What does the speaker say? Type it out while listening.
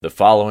The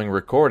following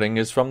recording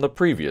is from the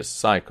previous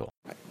cycle.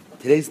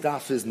 Today's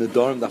daf is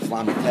Nedarim Daf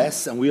Lamed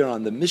Tes, and we are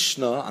on the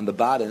Mishnah on the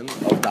bottom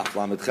of Daf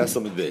Lamed Ches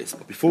Amud Beis.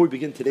 But before we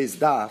begin today's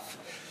daf,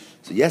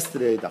 so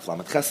yesterday, Daf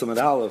Lamed Ches Amud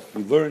Aleph,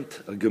 we learned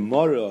a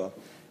Gemara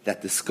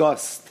that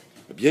discussed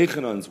Rabbi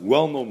Yechanan's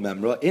well-known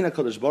memra, Ein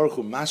HaKadosh Baruch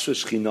Hu Mashra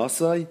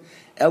Shchinasai,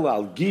 El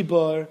Al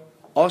Gibar,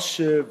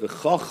 Asher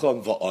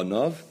V'Chacham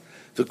V'Anav,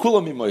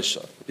 V'Kulam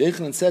Mimosha. Rabbi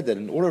Yechanan said that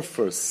in order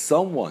for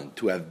someone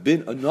to have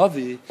been a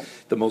Navi,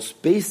 the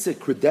most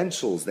basic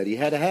credentials that he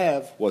had to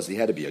have was he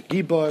had to be a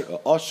Gibar,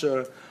 a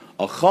Asher,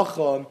 a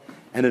Chacham,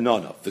 and an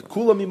Anav.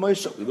 V'Kulam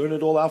Mimosha. We learned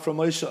it all out from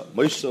Moshe.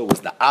 Moshe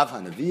was the Av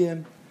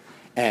HaNaviim,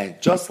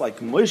 and just like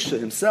Moshe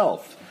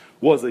himself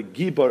was a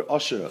Gibar,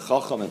 Asher, a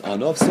Chacham, and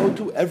Anav, so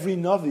too every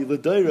Navi,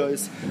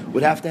 L'Deiros,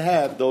 would have to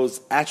have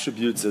those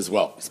attributes as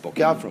well. We spoke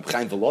out from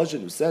Chaim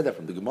Volozhin, who said that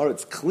from the Gemara,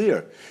 it's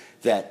clear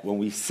that when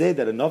we say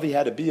that a Navi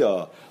had to be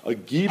a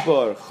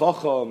Gibar,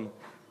 Chacham,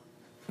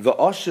 the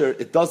Asher,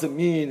 it doesn't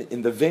mean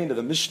in the vein of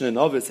the Mishnah and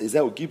Ovis,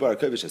 Ezeu Gibar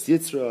HaKodesh As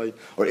Yitzray,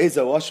 or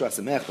Ezeu Asher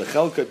HaSamech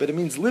L'Chelkai, but it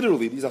means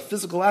literally, these are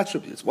physical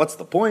attributes. What's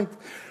the point?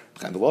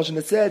 Chaim Volozhin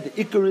had said,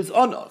 the Iker is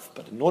Anav,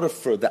 but in order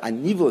for the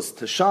Anivus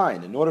to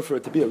shine, in order for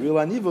it to be a real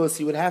Anivus,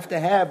 he would have to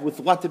have with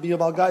what to be a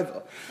Baal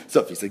Gaiva. So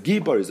if he's a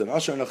Gibar, he's an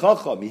Asher and a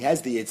Chacham, he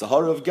has the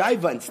Yitzhahara of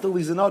Gaiva, and still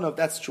he's an Anav,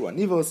 that's true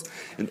Anivus.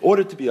 In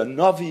order to be a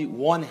Navi,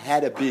 one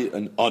had to be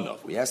an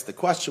Anav. We asked the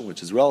question,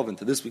 which is relevant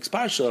to this week's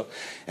Parsha,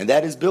 and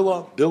that is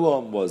Bilam.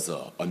 Bilam was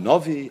a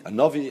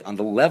Navi on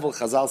the level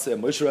Chazal say,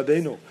 Moshe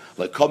Rabbeinu,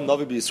 like come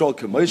Navi be Yisrael,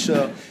 Ke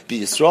Moshe, be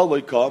Yisrael,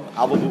 like come,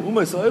 Aval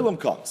U'umas Ha'olam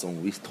come. So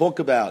when we talk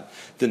about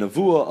the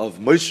Nevuah of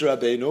Moshe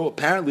Rabbeinu,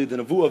 apparently the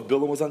Nevuah of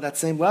Bilam was on that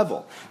same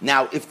level.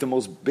 Now, if the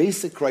most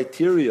basic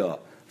criteria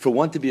for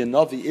one to be a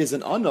Navi is an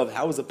Anav,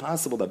 how is it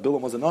possible that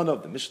Bilam was an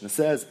Anav? The Mishnah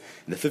says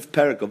in the 5th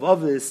parak of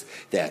Avis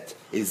that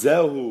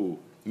Ezehu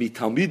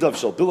mitalmidav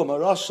shel Bilam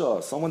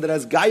HaRasha, someone that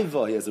has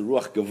Gaiva, he has a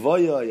Ruach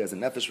Gavoya, he has a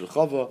Nefesh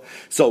Rechava.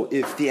 So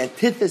if the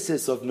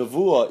antithesis of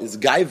Nevuah is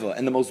Gaiva,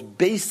 and the most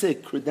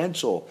basic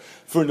credential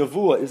for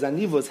Nevuah is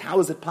Anivus, how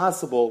is it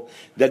possible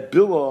that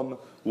Bilam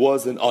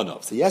was an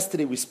Anav? So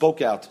yesterday we spoke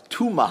out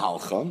two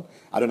Mahalchim.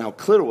 I don't know how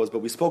clear it was, but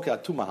we spoke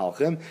out two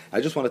Mahalchim. I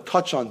just want to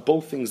touch on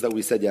both things that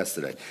we said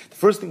yesterday. The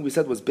first thing we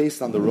said was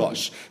based on the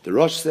Rosh. The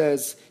Rosh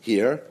says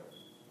here,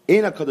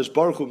 Ein HaKadosh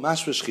Baruch Hu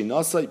Mashra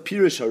Shchinasai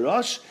Pirish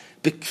HaRosh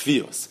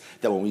B'Kfios.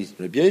 That when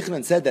Rabbi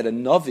Yechanan said that a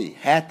Navi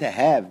had to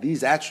have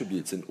these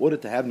attributes in order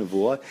to have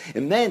Nevuah,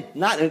 it meant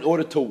not in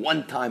order to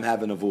one time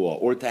have a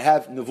Nevuah, or to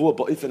have Nevuah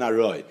Ba'if and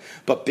Aroi,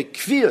 but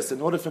B'Kfios,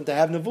 in order for him to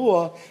have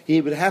Nevuah, he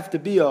would have to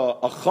be a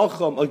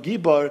Chacham, a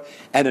Gibar,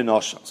 and an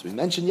Asham. So we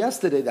mentioned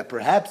yesterday that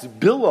perhaps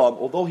Bilam,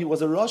 although he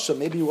was a Rasha,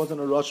 maybe he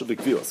wasn't a Rasha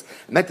B'Kfios.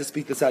 I meant to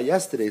speak this out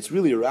yesterday. It's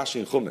really a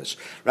Rashi in Chumash.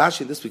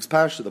 Rashi in this week's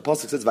parasha, the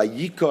pasuk says,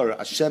 Vayikar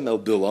Hashem el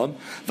Bilam,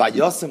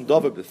 Vayasem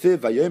Davar B'Fiv,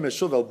 Vayomer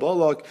Shuv el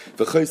Balak,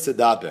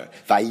 V'Chosedaber.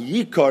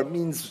 Vayikar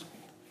means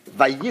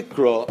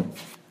Vayikra,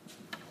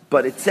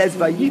 but it says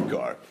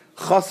Vayikar.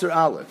 Chaser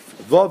Aleph,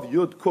 Vav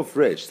Yud Kuf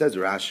Resh, says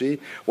Rashi.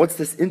 What's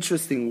this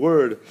interesting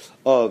word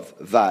of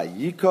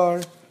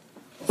Vayikar?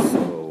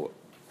 So,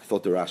 I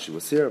thought the Rashi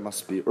was here, it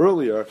must be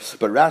earlier,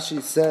 but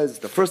Rashi says,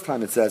 the first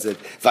time it says it,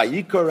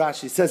 Vayikar,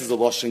 Rashi says, is a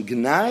Lashon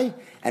Gnai,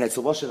 and it's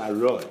a Lashon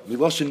Aroi, a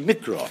Lashon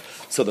Mikra.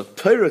 So the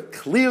Torah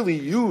clearly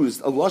used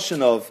a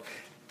Lashon of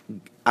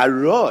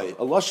Aroi,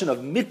 a lashon of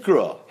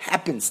mikra,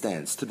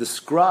 happenstance, to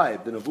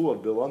describe the nevuah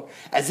of Bilam,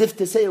 as if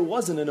to say it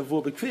wasn't a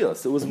nevuah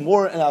b'kfiyos. It was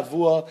more a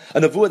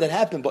nevuah that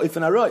happened, but if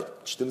an aroi,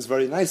 which stems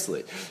very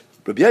nicely.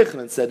 Rabbi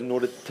Yechanan said in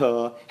order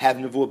to have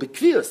nevuah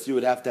b'kfiyos, you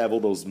would have to have all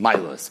those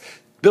milas.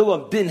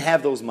 Bilam didn't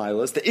have those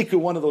milas. The ikar,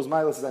 one of those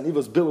milas, is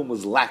Anivos. Bilam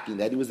was lacking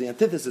that. He was the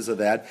antithesis of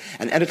that.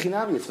 And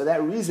Erichinamius, for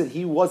that reason,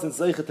 he wasn't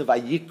Zeichet to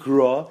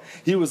Vayikra.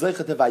 He was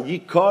Zeichet to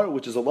Vayikar,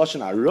 which is a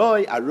Lashon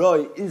Aroi.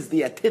 Aroi is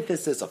the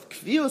antithesis of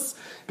Kvius,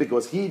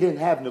 because he didn't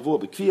have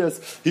Nevuah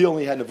b'Kvius. He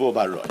only had Nevuah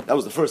b'Aroi. That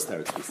was the first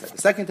teretz we said.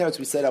 The second teretz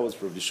we said that was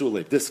for Yeshua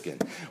Leib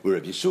Diskin, where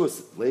Rabbi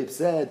Yeshua Leib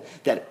said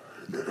that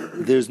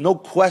there's no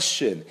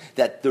question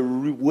that the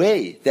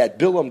way that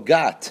Bilam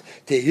got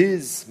to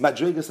his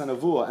Madrigas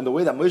Anavua and the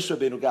way that Moshe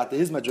Rabbeinu got to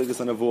his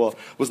Madrigas Anavua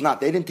was not.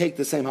 They didn't take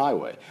the same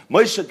highway.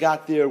 Moshe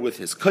got there with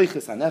his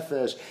Koiches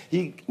HaNefesh.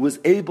 He was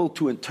able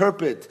to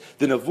interpret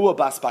the Navua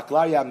Bas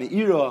Baklaria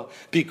Meira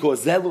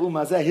because Zelu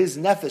Umazeh, his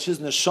Nefesh, his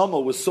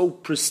Neshama was so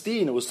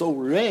pristine, it was so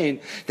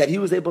rein that he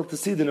was able to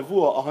see the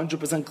Navua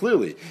 100%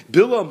 clearly.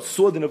 Bilam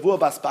saw the Navua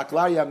Bas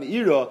Baklaria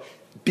Meira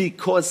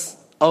because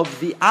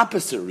of the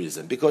opposite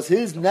reason, because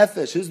his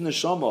nefesh, his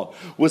neshama,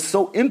 was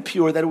so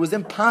impure that it was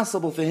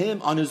impossible for him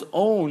on his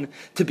own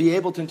to be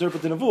able to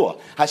interpret the nevuah.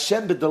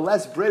 Hashem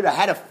b'deles brera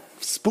had to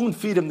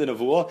spoon-feed him the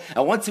nevuah,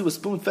 and once he was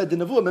spoon-fed the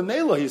nevuah,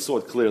 memela, he saw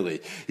it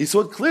clearly. He saw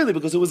it clearly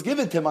because it was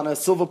given to him on a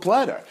silver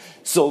platter.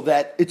 So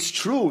that it's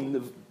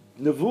true,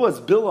 Nevuas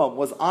Bilam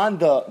was on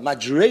the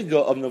madrega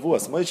of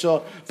Nevuas.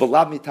 Moshe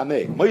v'lav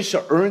mitamei.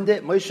 Moshe earned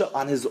it. Moshe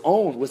on his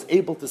own was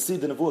able to see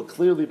the Nevuah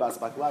clearly bas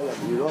baklaya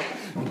meira.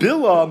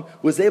 Bilam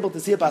was able to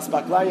see it bas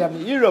baklaya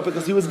meira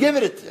because he was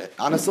given it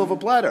on a silver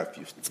platter.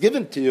 It's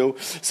given to you,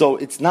 so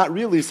it's not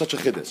really such a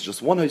chiddush.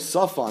 Just one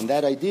hisafa on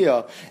that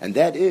idea, and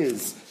that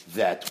is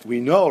that we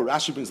know,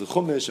 Rashi brings the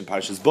Chumash and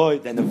Parashas Boy,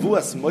 that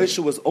Nevuas Moshe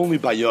was only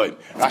by Yom.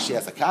 Rashi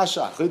has a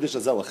kasha, Chodesh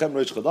Azel Lachem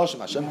Rosh Chodashim,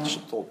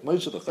 Hashem told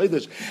Moshe the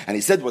Chodesh, and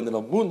he said when the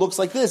moon looks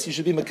like this, you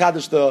should be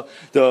Mekadosh the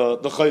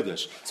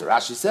Chodesh. So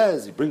Rashi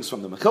says, he brings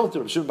from the Mechilta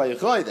of Shimon Bar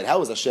Yochai, that how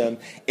was Hashem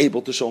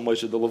able to show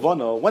Moshe the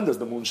Levana? When does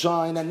the moon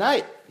shine? At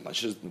night.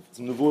 Moshe's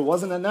Nevuah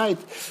wasn't at night.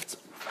 So,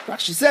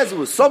 Rashi says it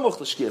was Samuch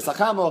L'Shkias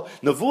Hakamo.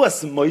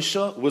 Nevuas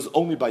Moshe was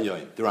only by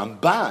Yom. The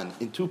Ramban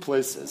in two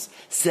places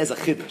says a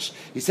chiddush.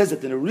 He says that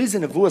the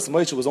reason Nevuas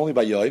Moshe was only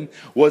by Yom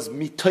was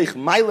mitoich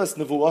mailas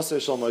Nevuas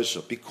Shel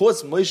Moshe.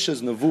 Because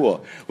Moshe's Nevuah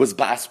was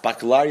bas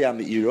baklaria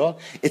meira,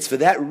 it's for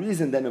that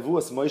reason that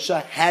Nevuas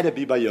Moshe had to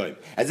be by Yom.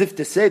 As if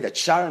to say that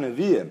Shara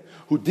Nevi'im,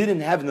 who didn't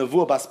have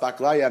Nevuah bas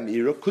baklaria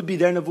meira, could be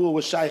their Nevuah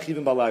was shaykh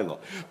even balayla.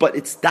 But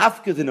it's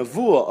dafka the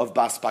Nevuah of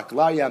bas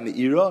baklaria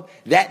meira,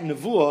 that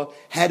Nevuah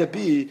had to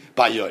be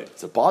by Yom.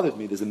 So it bothered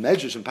me. There's a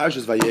medrash in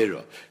Parashas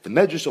Vayera. The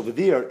medrash over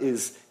there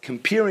is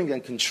comparing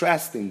and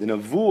contrasting the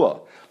nevuah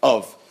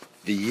of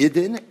the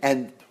Yidden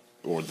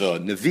or the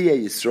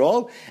Nevi'ei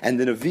Yisrael and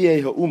the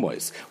Nevi'ei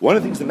Ha'umois. One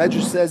of the things the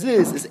medrash says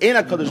is Ein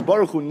HaKadosh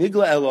Baruch Hu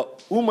nigla ela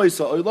umois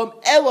ha'olam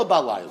ela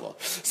balayla.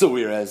 So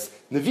whereas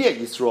Nevi'ei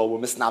Yisrael were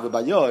misnava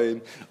by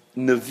Yom,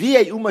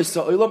 Nevi'ei Umay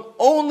Sa'olam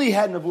only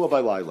had Nevuah by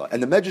Laila.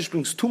 And the Medrash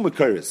brings two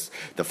Makaris.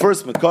 The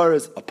first Makar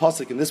is a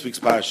pasuk in this week's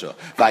parasha.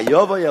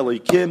 Vayovay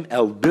Elokim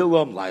El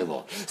Bilam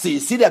Laila. So you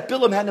see that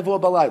Bilam had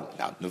Nevuah by Laila.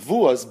 Now,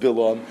 Nevuah's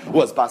Bilam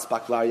was Bas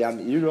Baklar Yam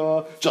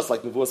Ira, just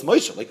like Nevuah's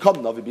Moshe. Like, come,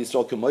 Navi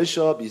B'Yisrael Kim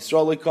Moshe,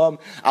 B'Yisrael come,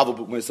 Avu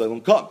B'K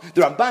Moshe come.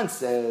 The Ramban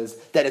says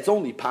that it's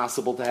only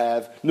possible to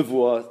have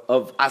Nevuah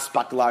of As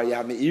Baklar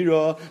Yam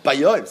Ira by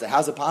Yom. So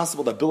how's it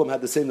possible that Bilam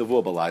had the same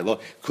Nevuah by Laila?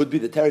 Could be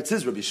the Teretz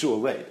is Rabbi Shua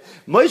Leib.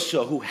 Moshe,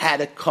 who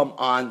had to come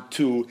on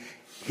to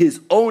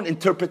his own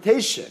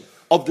interpretation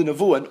of the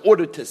Nevuah in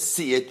order to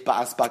see it,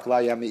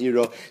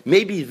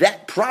 maybe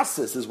that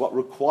process is what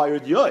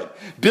required Yom.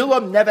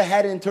 Bilam never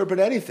had to interpret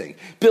anything.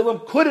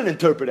 Bilam couldn't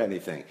interpret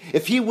anything.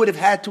 If he would have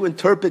had to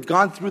interpret,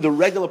 gone through the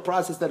regular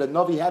process that a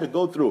Navi had to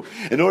go through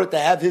in order to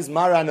have his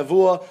Mara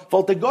Nevuah,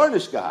 Falte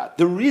Garnish Gahad.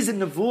 The reason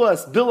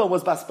Nevuah, Bilam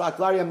was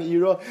Baspaklaria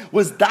Meira,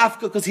 was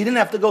Dafka because he didn't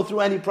have to go through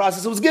any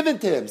process. It was given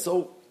to him.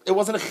 So it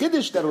wasn't a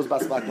chiddush that it was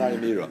basmak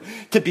mira.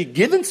 To be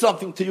given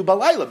something to you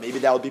balayla, maybe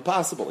that would be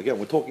possible. Again,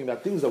 we're talking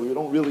about things that we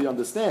don't really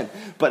understand.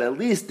 But at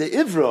least the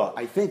ivra,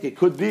 I think it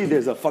could be,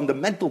 there's a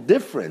fundamental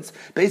difference,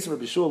 based on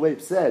what Bishua Leib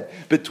said,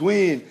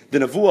 between the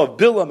nevuah of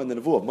Bilam and the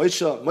nevuah of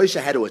Moshe.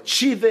 Moshe had to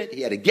achieve it,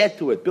 he had to get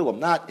to it, Bilam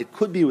not. It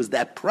could be it was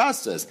that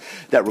process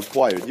that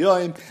required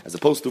Yom, as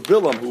opposed to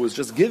Bilam, who was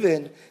just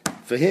given.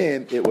 For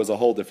him, it was a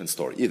whole different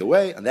story. Either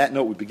way, on that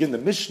note, we begin the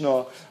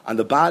Mishnah on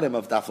the bottom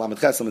of Daf Lamed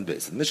Ches Amud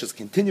Beis. The Mishnah is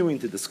continuing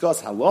to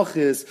discuss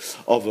halachis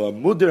of a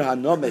muder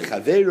hanam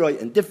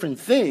mechaveroi and different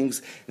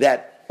things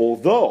that,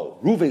 although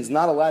Reuven's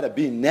not allowed to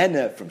be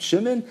nene from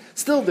Shimon,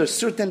 still there's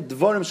certain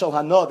dvarim shal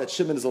hana that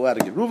Shimon is allowed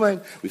to give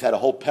Reuven. We've had a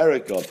whole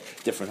parak of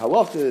different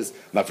halachas,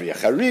 mavri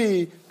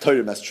yachari,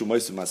 Torah mas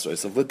chumoisim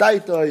masrois of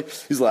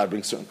l'daitoi. He's allowed to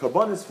bring certain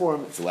karbanis for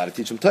him. It's allowed to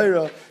teach him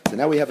Torah. So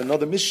now we have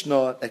another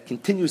Mishnah that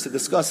continues to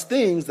discuss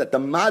things that the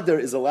Mader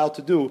is allowed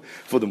to do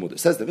for the Muder.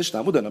 Says the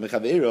Mishnah,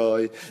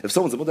 if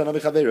someone's a Muder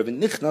Namichaveroi,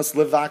 v'nichnas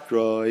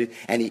levakroi,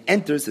 and he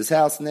enters his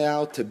house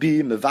now to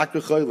be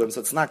mevakr cholim, so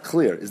it's not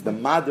clear. Is the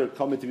Mader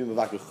coming to be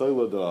mevakr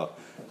cholim the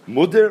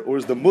Muder, or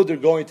is the Muder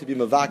going to be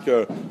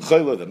mevakr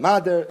cholim the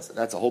Mader? So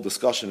that's a whole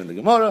discussion in the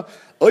Gemara.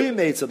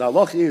 Oyimeit, so the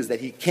halach is that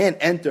he can't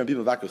enter and be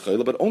mevakr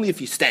cholim, but only if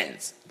he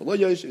stands. Below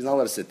Yosh, he's not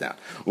allowed to sit down.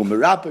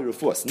 Umerape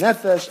refuas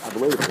nefesh,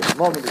 abeloy refuas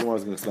moment. The Gemara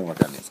is going to explain what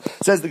that means.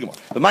 Says the Gemara.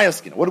 The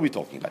Mayaskin. What are we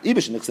talking about?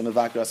 Ibish nixem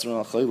mevakr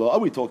asron cholim. Are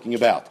we talking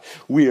about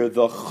where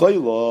the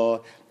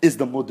cholim is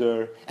the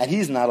Muder and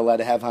he's not allowed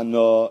to have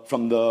hana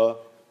from the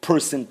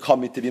person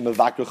coming to be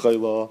mevakr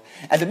cholim?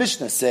 And the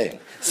Mishnah is saying,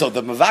 so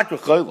the mevakr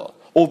cholim,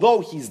 although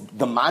he's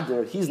the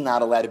Mader, he's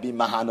not allowed to be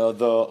Mahana,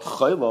 the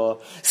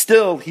Chayla,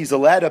 still he's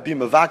allowed to be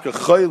Mavakar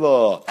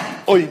Chayla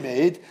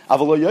Oymeid,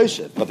 Avalo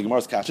Yoshev. But the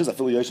Gemara's catch is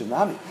Afilo Yoshev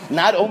Nami.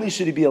 Not only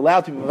should he be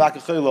allowed to be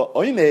Mavakar Chayla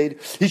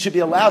Oymeid, he should be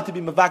allowed to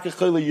be Mavakar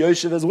Chayla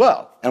Yoshev as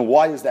well. And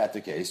why is that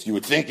the case? You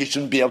would think he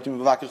shouldn't be able to be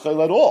Mavakar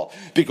Chayla at all.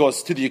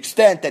 Because to the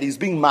extent that he's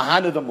being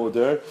Mahana the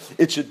Muder,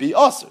 it should be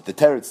Asr. The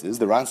Teretz is,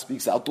 the Ran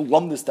speaks out, the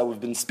lumnus that we've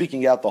been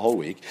speaking out the whole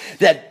week,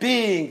 that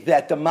being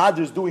that the Mader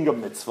is doing a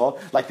mitzvah,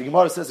 like the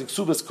Gemara says in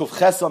Subas Kuf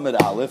Ches Amud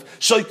Aleph,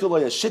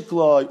 Shoikoloi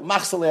Shikloi,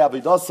 Machsalei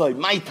Avidasai,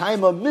 my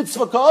time a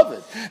mitzvah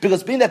covered.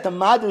 Because being that the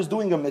Mader is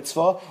doing a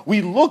mitzvah,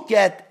 we look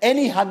at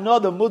any Hana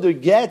the Muder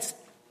gets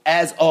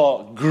as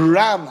a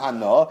gram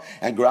hana,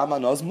 and gram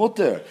hana is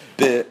mutter,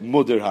 be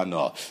mutter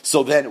hana.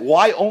 So then,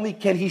 why only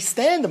can he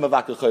stand the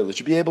mavaker chayla? He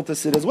should be able to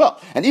sit as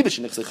well. And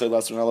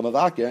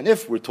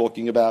if we're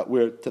talking about,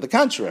 we're to the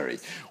contrary,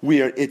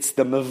 where it's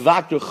the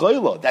mavaker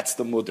chayla, that's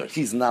the mutter.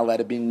 He's not allowed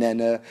to be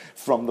nene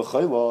from the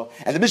chayla.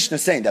 And the Mishnah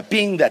is saying that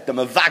being that the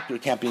mavaker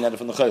can't be nene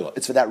from the chayla,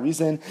 it's for that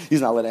reason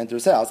he's not allowed to enter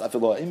his house.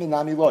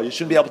 You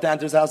shouldn't be able to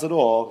enter his house at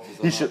all.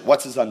 He should.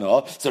 What's his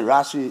hana? So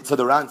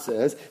the Ran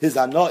says his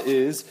hana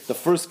is the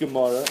first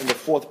Gemara in the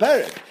fourth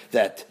parak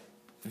that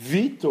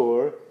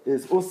Vitor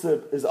is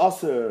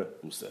aser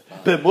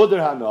b'muder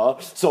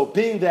hana. So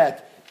being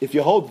that if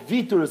you hold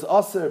Vitor is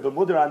aser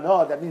b'muder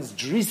hana, that means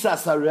drisa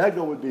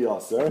sarega would be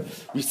aser.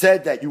 We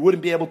said that you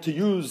wouldn't be able to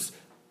use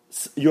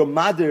your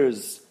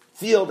mother's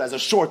field as a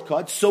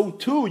shortcut, so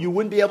too you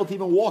wouldn't be able to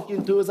even walk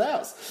into his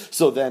house.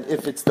 So then,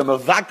 if it's the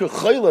mavaker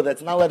chayla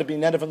that's not allowed to be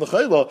netted from the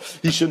chayla,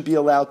 he shouldn't be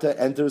allowed to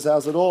enter his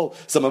house at all.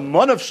 Some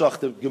Manav Shach,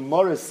 the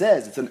Gemara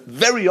says, it's a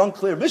very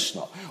unclear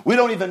Mishnah. We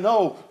don't even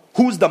know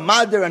who's the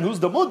mother and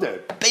who's the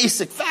mother.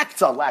 Basic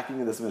facts are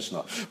lacking in this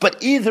Mishnah.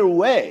 But either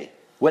way,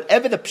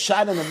 whatever the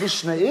pshat in the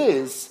Mishnah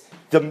is,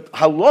 the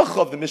halacha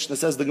of the Mishnah,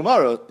 says the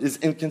Gemara, is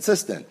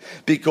inconsistent,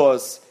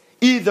 because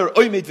either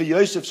Oymid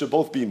v'Yoshev should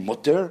both be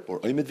mutter, or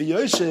Oymid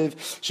v'Yoshev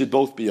should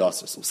both be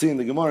aser. So we'll see in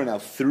the Gemara now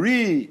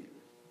 3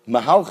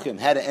 mahalchim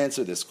had to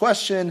answer this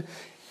question,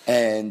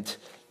 and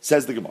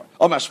says the Gemara.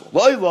 First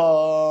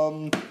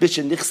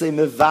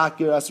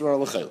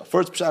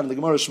pshat in the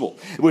Gemara Shmuel.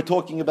 We're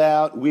talking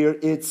about where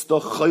it's the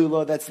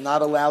chayla that's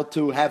not allowed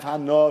to have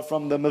hana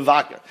from the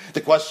mevaker.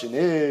 The question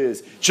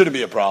is, shouldn't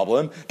be a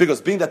problem, because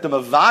being that the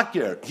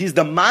mevaker, he's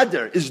the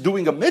mother, is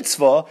doing a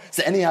mitzvah,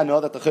 so any hana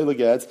that the chayla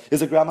gets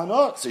is a gram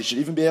hana, so you should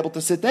even be able to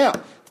sit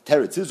down.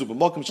 Teretz is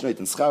u'b'makom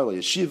sh'noiten schar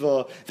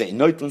le'yeshiva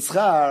ve'noiten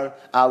schar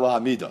ala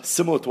hamida.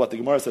 Similar to what the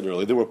Gemara said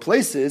earlier, there were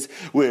places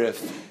where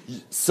if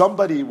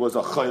somebody was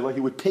a chayla, he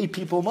would pay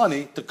people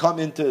money to come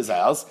into his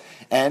house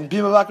and be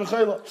mavaker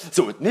chayla.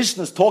 So what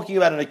Mishnah is talking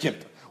about in a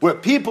kimta, where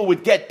people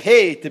would get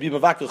paid to be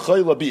mavaker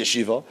chayla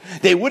b'yeshiva,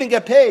 they wouldn't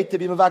get paid to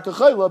be mavaker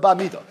chayla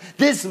b'amida.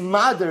 This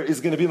mother is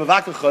going to be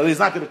mavaker chayla, he's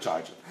not going to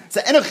charge it. So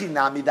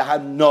enochinami the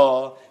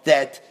hana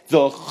that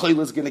the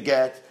chayla is going to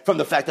get from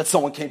the fact that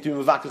someone came to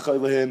him mevakar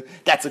chayla him,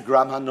 that's a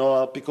gram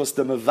hana because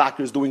the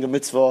mevakar is doing a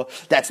mitzvah.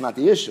 That's not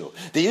the issue.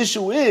 The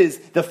issue is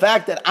the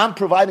fact that I'm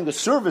providing a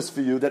service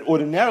for you that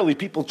ordinarily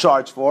people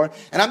charge for,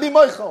 and I'm being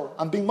meichel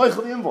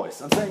the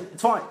invoice. I'm saying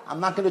it's fine. I'm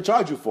not going to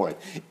charge you for it.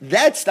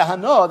 That's the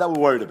hana that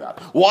we're worried about.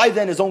 Why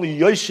then is only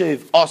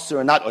yoshev aser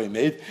and not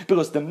oimed?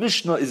 Because the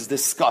Mishnah is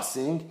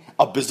discussing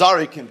a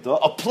bizarre kimta,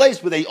 a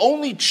place where they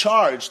only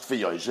charged for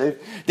yoshev,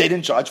 they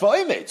didn't charge for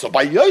oimed. So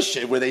by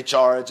yoshev, where they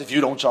charge, if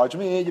you don't charge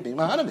me, you're being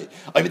mahana me.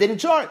 I mean, they didn't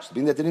charge.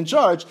 Being that they didn't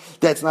charge,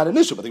 that's not an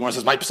issue. But the Gemara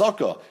says, my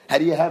psaka, how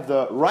do you have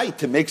the right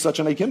to make such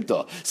an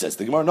aikimta? Says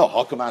the Gemara, no,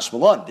 hakam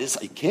ashmalan. This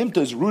aikimta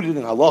is rooted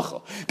in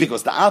halacha.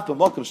 Because the apa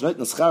makam shneit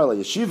neschar la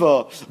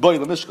yeshiva, boy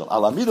la mishkal,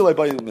 alamidolay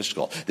boy la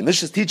mishkal. The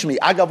Mishnah is teaching me,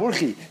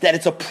 agavurchi, that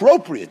it's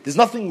appropriate. There's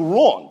nothing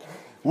wrong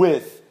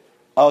with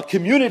a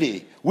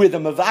community where the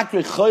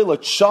mevakre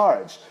chayla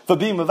charge for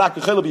being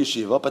mevakre chayla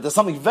b'yeshiva, but there's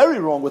something very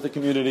wrong with a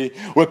community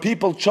where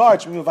people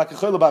charge for being mevakre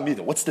chayla b'amida.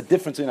 What's the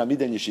difference between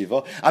amida and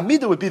yeshiva?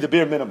 Amida would be the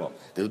bare minimum.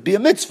 There would be a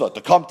mitzvah to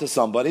come to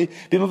somebody,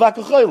 be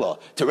mevakre chayla,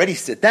 to already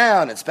sit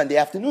down and spend the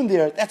afternoon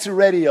there. That's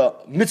already a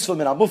mitzvah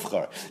min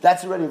amufchar.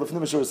 That's already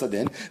l'fnei mishur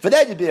sadin. For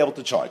that you'd be able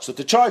to charge. So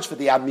to charge for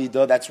the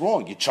amida, that's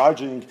wrong. You're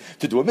charging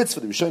to do a mitzvah.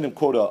 The Rishonim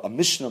quote a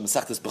Mishnah,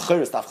 Masechtas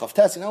Bechiras, Daf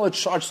Chavtes, and now let's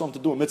charge someone to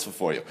do a mitzvah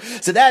for you.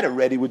 So that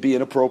already would be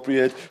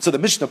inappropriate. So the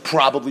Mishnah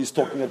probably is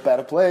talking about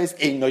a place. So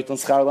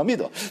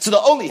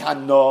the only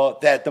hana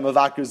that the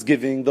mavakar is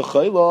giving the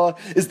chayla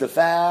is the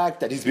fact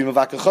that he's being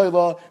mavakar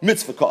chayla,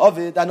 mitzvah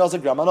ka'avid, and also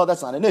grama. No,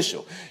 that's not an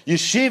issue.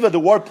 Yeshiva, the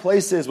word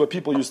places where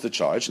people used to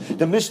charge.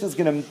 The Mishnah is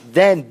going to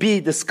then be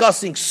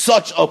discussing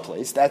such a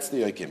place. That's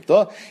the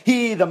yakimta.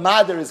 He, the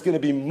mother, is going to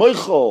be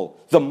meichel,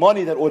 the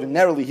money that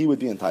ordinarily he would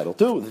be entitled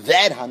to.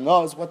 That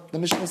hana is what the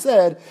Mishnah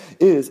said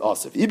is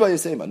asif. Iba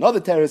Yisema, another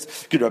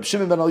terrace, could Rab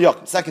Shimon ben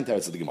Al-Yakim, second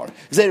terrace of the Gemara.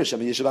 Zera Shem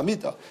Yeshiv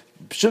Amida.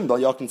 Shimon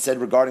ben Al-Yakim said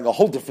regarding a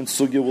whole different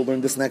sugya, we'll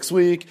learn this next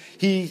week,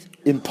 he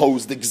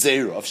imposed the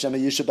gzeira of Shema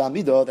Yishuv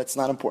Amida. That's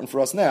not important for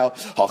us now.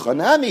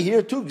 Hachanami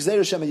here too,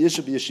 gzeira Shema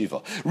Yishuv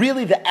Yeshiva.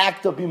 Really, the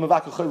act of being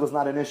mavakar chayla is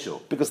not an issue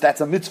because that's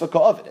a mitzvah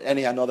ka'avid.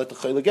 Any hana that the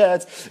chayla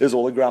gets is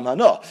all a gram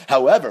hana.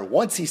 However,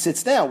 once he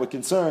sits down, we're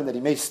concerned that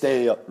he may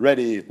stay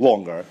ready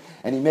longer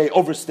and he may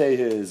overstay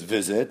his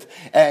visit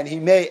and he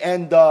may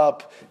end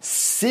up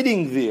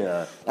sitting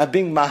there and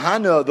being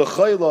mahana the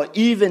chayla,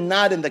 even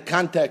not in the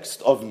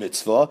context of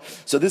mitzvah.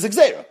 So there's a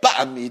gzeira.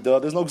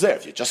 Ba'amida, there's no gzeira.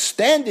 If you're just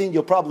standing,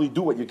 you'll probably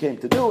do what you came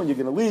to do and you're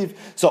going to leave.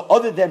 So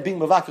other than being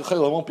mavakar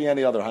chayla, there won't be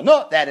any other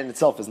hana. That in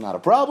itself is not a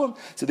problem.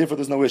 So therefore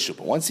there's no issue.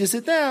 But once you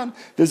sit down,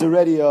 there's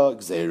already a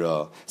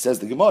gzeira. Says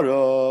the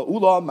Gemara,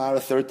 Ula Mara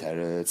third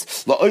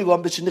teretz.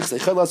 La'olam b'shenichsei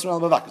chayla asran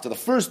mavakar. So the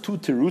first two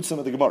terutzim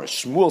of the Gemara,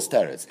 Shmuel's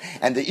teretz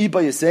and the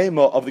Iba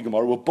Yisema of the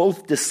Gemara, were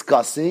both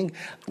discussing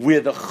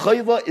where the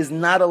chayla is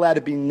not allowed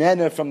to be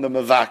nene from the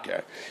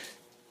mavakar.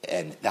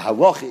 And the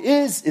halacha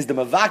is the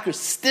mavaker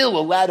still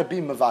allowed to be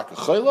mavaker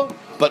chayla,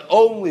 but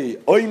only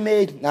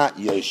oimed, not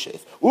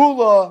yoshev.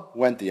 Ula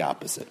went the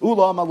opposite.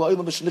 Ula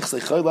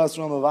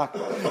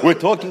we're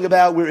talking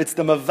about where it's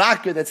the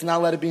mavaker that's not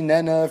allowed to be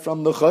nena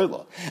from the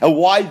chayla. And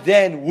why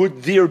then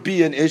would there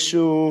be an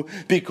issue?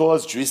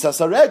 Because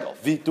drisas haregel,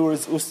 vitur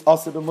is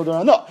aser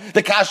b'mudar no.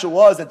 The kasha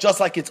was that just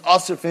like it's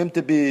aser for him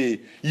to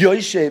be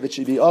yoshev, it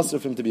should be aser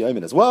for him to be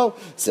oimed as well.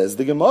 Says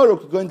the Gemara,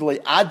 going to lay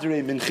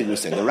adre min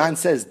chiyusin. The Ran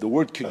says the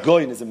word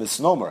Kegoyin is a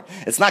misnomer.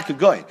 It's not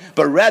Kegoyin,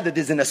 but rather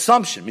there's an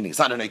assumption, meaning it's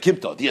not an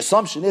ekimto. The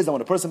assumption is that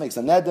when a person makes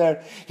a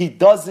neder, he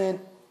doesn't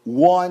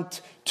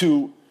want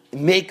to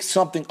make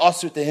something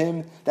usher to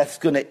him that's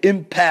going to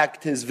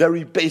impact his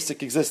very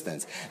basic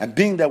existence. And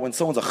being that when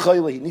someone's a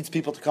chayla, he needs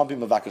people to come be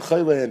mavaka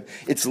chayla him,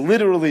 it's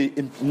literally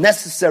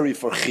necessary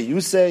for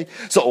chiyusei.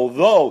 So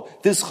although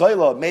this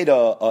chayla made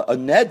a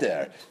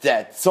neder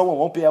that someone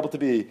won't be able to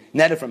be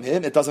neder from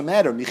him, it doesn't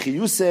matter.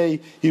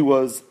 Michiyusei, he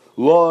was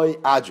loy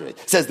adre.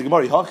 Says the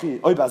Gemara, hachi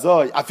oy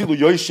bazoi afilu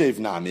yoshev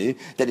nami,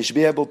 that he should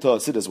be able to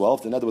sit as well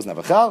if the neder was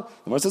never chal. The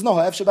Gemara says no,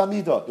 ha'ef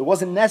shabamida. It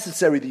wasn't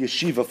necessary the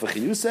yeshiva for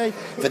chiyusei.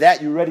 For that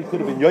you already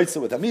could have been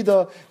yoytze with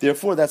amida.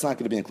 Therefore, that's not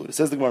going to be included.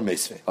 Says the Gemara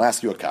Meisvei. I'll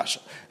ask you a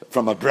kasha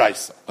from a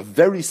brisa, a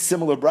very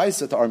similar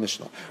brisa to our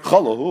Mishnah.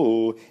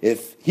 Chalahu,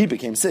 if he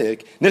became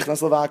sick,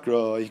 nichnas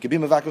lavakra, he could be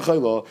mavakra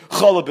chaylo.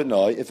 Chala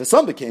b'noi, if his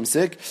son became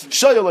sick,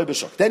 shayolay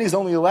b'shok. Then he's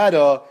only allowed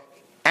to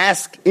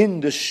ask in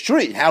the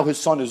street how his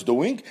son is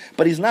doing,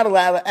 but he's not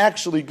allowed to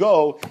actually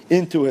go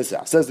into his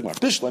house. Says the Gemara,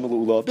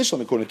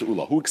 Bishlam according to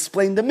Ula, who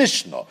explained the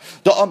Mishnah.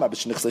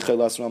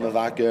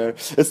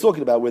 It's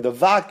talking about where the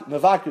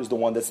Mavaker is the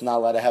one that's not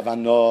allowed to have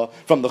Anah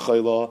from the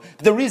Chayla.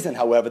 The reason,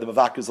 however, the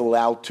Mavaker is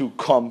allowed to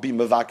come be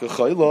Mavaker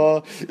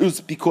Chayla is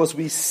because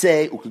we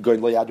say,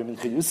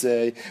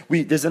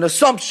 there's an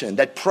assumption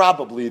that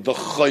probably the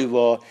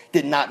Chayla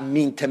did not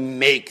mean to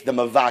make the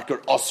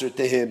Mavaker usher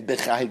to him,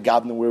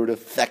 where it would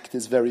affect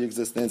his very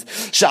existence.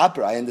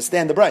 Shapra, I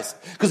understand the Bryce.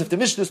 Because if the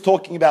Mishnah is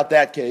talking about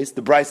that case,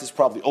 the Bryce is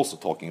probably also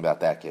talking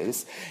about that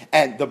case.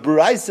 And the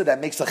Bryce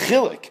that makes a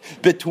chilik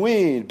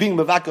between being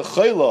Mavaka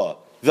Chayla,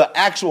 the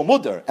actual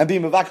mudder, and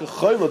being Mavaka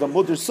Chayla, the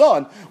mudder's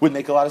son, would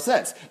make a lot of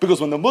sense.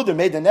 Because when the mudder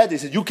made the neder, he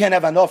said, you can't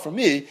have enough from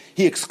me,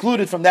 he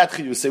excluded from that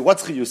chiyusei.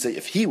 What's chiyusei?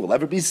 If he will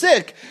ever be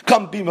sick,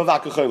 come be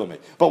Mavaka Chayla me.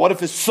 But what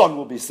if his son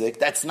will be sick?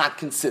 That's not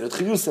considered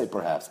chiyusei,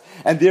 perhaps.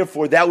 And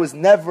therefore, that was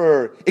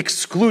never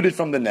excluded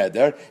from the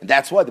neder. And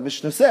that's why the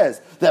Mishnah says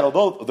that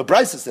although, the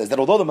Brisa says that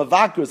although the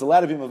Mavaka is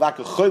allowed to be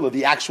Mavaka Chayla,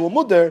 the actual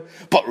mudder,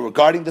 but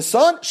regarding the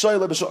son,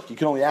 Shoyle b'shok. You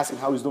can only ask him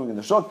how he's doing in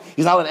the shok.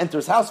 He's not allowed to enter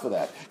his house for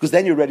that. Because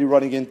then you're already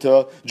running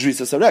into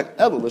Drisa Sareg.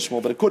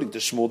 But according to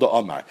Shmuel the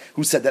Amar,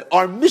 who said that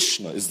our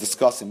Mishnah is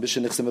discussing, it's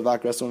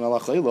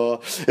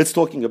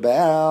talking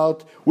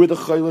about where the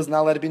Chayla is not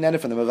allowed to be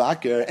netted from the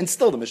Mavaker, and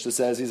still the Mishnah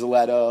says he's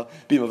allowed to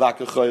be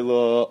Mavaker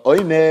Chayla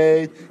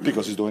Oimed,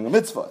 because he's doing a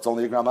mitzvah. It's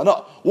only a gram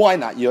no. Why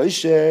not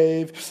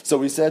Yoshev? So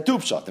we said two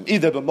pshatim,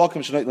 either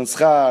b'makom shenait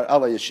l'nschar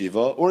ala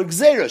yeshiva, or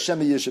gzeira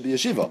shemi yeshiva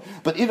yeshiva.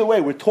 But either way,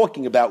 we're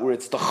talking about where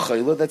it's the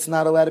Chayla that's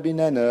not allowed to be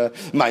nena.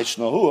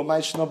 Maishna hu,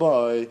 maishna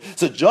boy.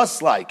 So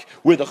just like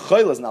where the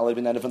Chayla is not allowed to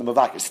be nena from the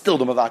Mavaker, still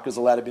the Mavaker is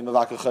allowed to be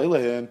Mavaker Chayla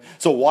him.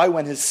 So why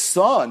when his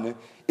son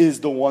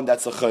is the one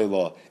that's a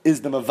Chayla,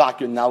 is the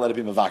Mavaker not allowed to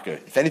be Mavaker?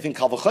 If anything,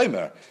 Kal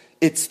v'chomer,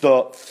 it's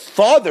the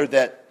father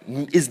that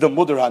is the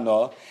mudar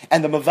hana,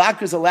 and the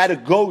Mavaker is allowed to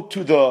go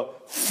to the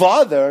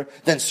father,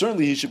 then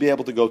certainly he should be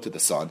able to go to the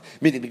son.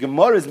 Meaning the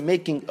Gemara is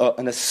making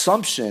an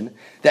assumption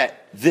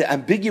that the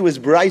ambiguous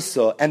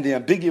Brisa and the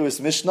ambiguous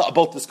Mishnah are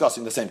both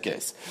discussing the same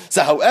case.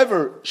 So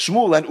however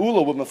Shmuel and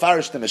Ula would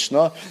mafarish the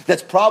Mishnah,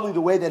 that's probably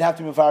the way they'd have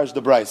to mafarish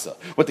the Brisa.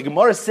 What the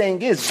Gemara is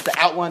saying is, the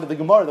outline of the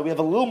Gemara, that we have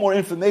a little more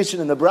information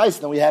in the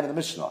Brisa than we had in the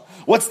Mishnah.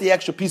 What's the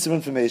extra piece of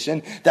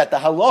information? That the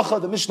halacha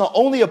of the Mishnah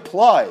only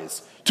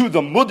applies to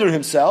the mudder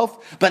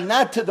himself, but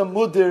not to the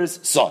mudder's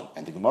son.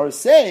 And the Gemara is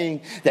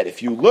saying that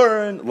if you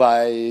learn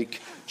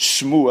like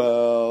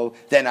Shmuel,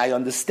 then I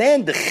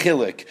understand the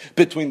chilik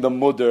between the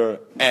mudder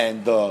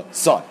and the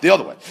son. The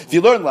other way. If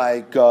you learn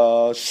like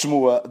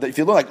Shmuel, if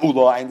you learn like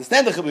Ula, I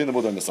understand the chilik between the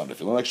mudder and the son. If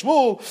you learn like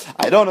Shmuel,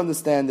 I don't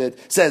understand it.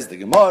 Says the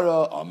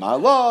Gemara,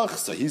 Amalach.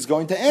 So he's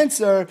going to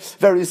answer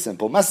very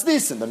simple.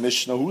 Maslis in the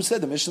Mishnah. Who said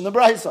the Mishnah and the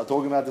Brisa?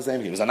 Talking about the same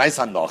thing. It was a nice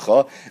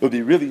hanacha. It would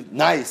be really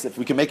nice if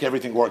we can make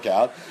everything work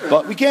out,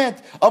 but we can't.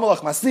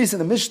 Amalach Maslis in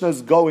the Mishnah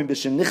is going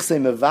b'shenichse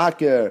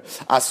mevaker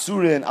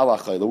asurin ala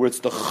chayla, where it's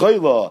the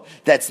chayla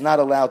that's not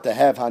allowed to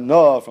have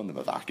hana from the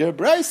mevaker.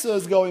 Brisa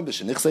is going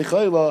b'shenichse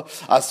chayla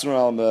asurin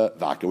al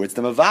mevaker, where it's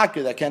the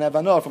mevaker that can't have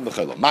hana from the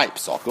chayla. My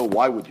psaka,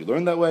 why would you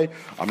learn that way?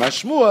 Amar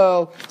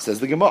Shmuel, says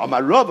the Gemara.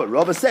 Amar Rava,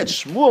 Rava said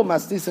Shmuel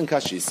Maslis and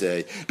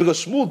Kashise,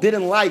 because Shmuel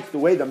didn't like the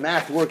way the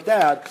math worked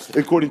out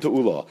according to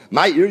Ula.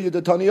 My ear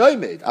yudatani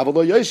oimed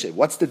avalo yoshev.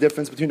 What's the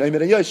difference between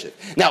oimed and yoshev?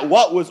 Now,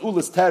 what was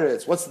Ula's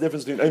teretz? What's the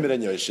difference between oimed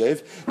and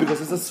yoshev?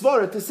 Because it's a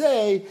svara to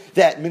say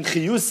that min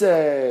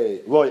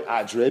chiyusei loy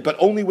adre, but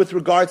only with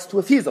regards to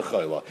if he's a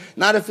chayla,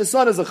 not if his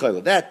son is a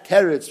chayla. That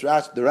teretz,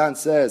 the Ran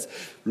says,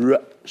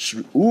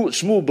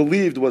 Shmuel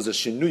believed was a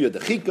shinuya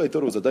dechika. He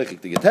thought it was a dechik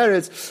to get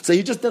teretz. So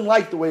he just didn't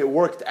like the way it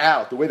worked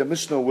out, the way the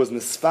Mishnah was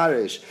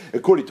nisfarish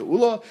according to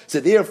Ula. So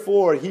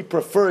therefore, he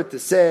preferred to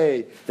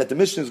say that the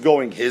Mishnah is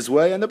going his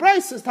way, and the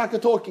Brisa is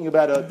talking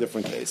about a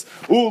different case.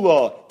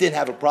 Ula didn't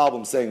have a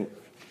problem saying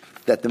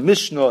that the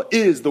Mishnah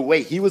is the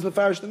way he was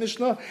mefarish the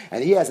Mishnah,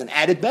 and he has an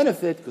added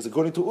benefit, because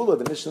according to Ula,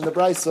 the Mishnah and the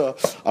Brisa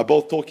are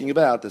both talking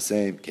about the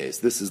same case.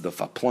 This is the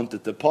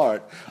faplunted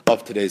part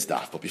of today's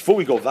daf. But before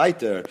we go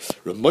weiter,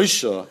 Rav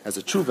Moshe has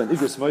a tshuva in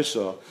Igros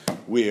Moshe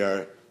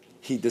where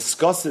he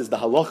discusses the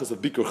halachas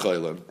of Bikur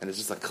Chaylim, and it's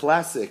just a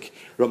classic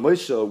Rav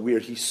Moshe where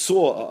he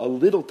saw a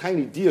little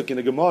tiny diuk in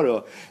a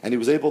Gemara, and he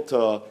was able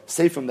to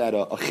say from that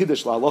a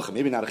chiddush la-halacha,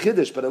 maybe not a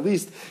chiddush, but at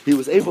least he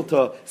was able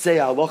to say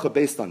a halacha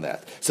based on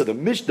that. So the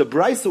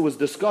Brisa was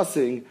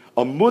discussing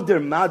a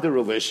mudar-madar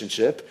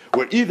relationship,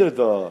 where either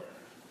the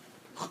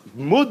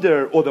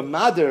mudar or the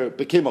madar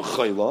became a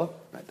chayla.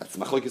 Right, that's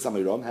machlokes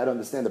amiram, how to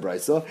understand the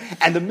Brisa.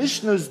 And the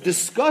Mishnah is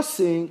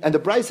discussing, and the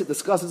Brisa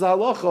discusses a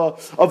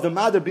halacha of the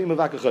mother being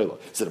mevaka chayla.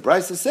 So the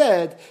Brisa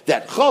said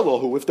that chala,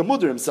 who if the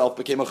mother himself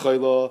became a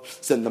chayla,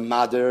 then the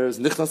mother is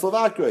nichnas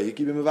lavakra, he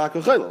can be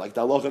mevaka chayla, like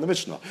the halacha in the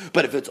Mishnah.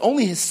 But if it's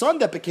only his son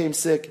that became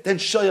sick, then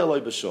shaya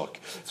loy b'shok.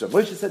 So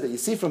Moshe said that you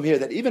see from here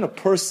that even a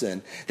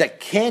person that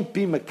can't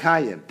be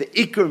mekayim, the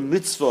ikar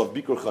mitzvah of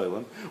bikur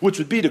chaylim, which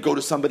would be to go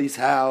to somebody's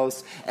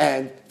house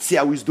and see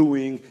how he's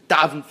doing,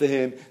 daven for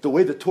him, the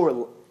way the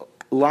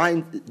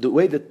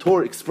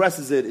Torah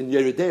expresses it in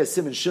Yeridei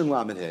Siman Shin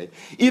Lamed Hey,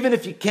 even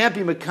if you can't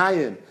be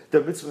Mekayim,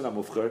 the mitzvah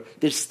namufcher,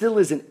 there still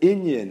is an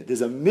inyan,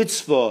 there's a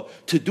mitzvah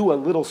to do a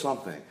little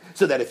something.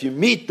 So that if you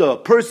meet the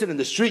person in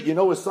the street, you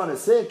know his son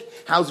is sick,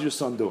 how's your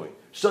son doing?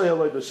 The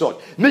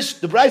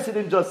Brisa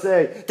didn't just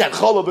say that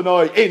Chala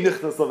B'noi ain't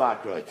nichnas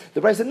lavakroi. The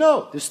Brisa said,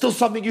 no, there's still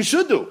something you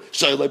should do.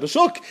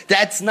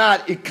 That's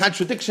not a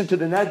contradiction to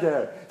the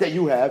neder that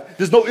you have.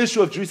 There's no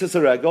issue of Drisas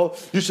Haregel.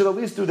 You should at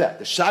least do that.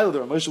 The Shiloh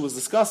that Moshe was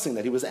discussing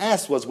that he was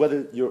asked was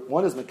whether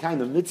one is the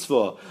kind of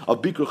mitzvah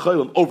of Bikur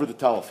Chaylim over the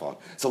telephone.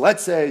 So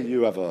let's say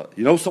you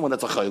know someone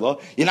that's a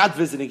Chayla, you're not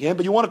visiting him,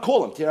 but you want to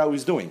call him to hear how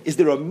he's doing. Is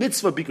there a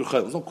mitzvah Bikur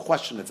Chaylim? There's no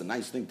question it's a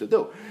nice thing to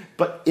do.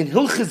 But in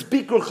Hilchis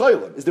Bikur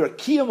Chaylim, is there a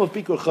kiyum of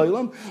Bikur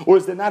Chaylim, or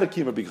is there not a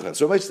kiyum of Bikur Chaylim?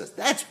 So Rav says,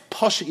 that's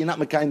pasha, you're not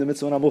mekayim the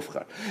mitzvah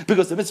namufchar.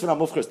 Because the mitzvah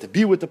namufchar is to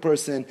be with the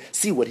person,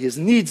 see what his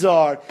needs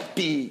are,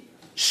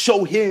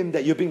 show him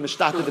that you're being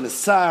mishtatev in a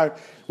sar.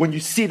 When you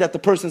see that the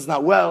person's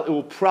not well, it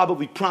will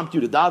probably prompt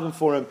you to daven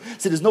for him.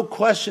 So there's no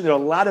question, there are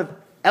a lot of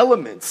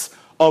elements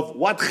of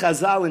what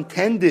Chazal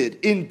intended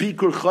in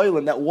Bikur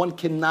Chaylim that one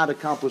cannot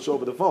accomplish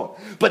over the phone.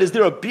 But is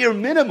there a bare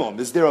minimum?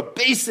 Is there a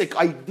basic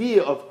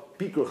idea of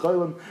Bikur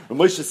Chaylim?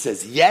 Moshe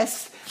says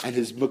yes, and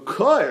his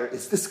makar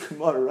is this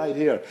Gemara right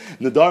here.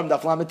 Nedarim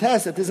Daf Lamed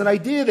Tes, that there's an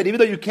idea that even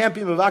though you can't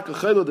be Mevaka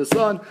Chaylo the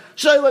son,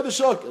 Shaylai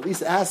B'Shok, at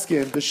least ask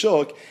him, the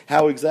Shok,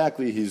 how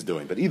exactly he's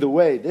doing. But either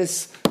way,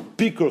 this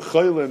Bikur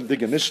Chaylim, the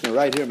Mishnah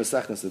right here,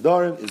 Masechtas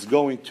Nedarim, is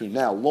going to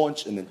now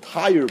launch an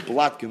entire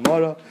Blat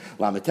Gemara,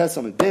 Lamed Tes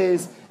Amud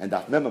Beis, and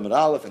Daf Mem Amud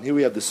Aleph, and here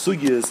we have the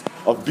sugyas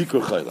of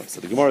Bikur Chaylim. So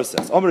the Gemara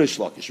says, Amar Reish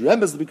Lakish,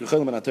 Remez the Bikur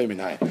Chaylim and Atayr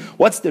Minayim.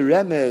 What's the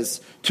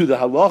remez to the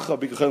halacha of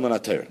Bikur Chaylim and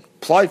Atayr?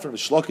 Apply from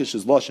Reish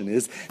Lakish's lashon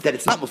is that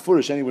it's not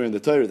mefurish anywhere in the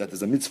Torah that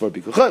there's a mitzvah of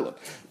Bikur Chaylim,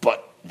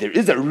 but there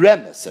is a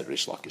remes, said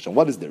Reish Lakish. And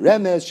what is the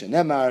remes?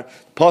 Shenemar,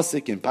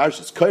 Pasik in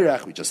Parshas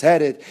Koirach, we just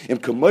had it. Im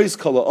kamois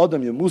kala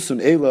adam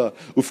yemusun ela,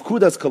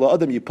 ufkudas kala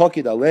adam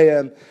yipakid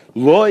aleim,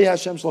 loy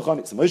Hashem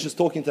shlachani. So Moshe is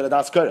talking to the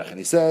Das Koirach, and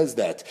he says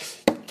that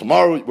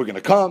tomorrow we're going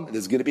to come, and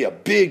there's going to be a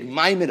big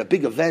maimin, a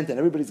big event, and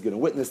everybody's going to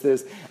witness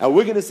this, and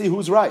we're going to see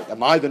who's right.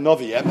 Am I the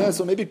Navi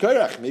Emes, or maybe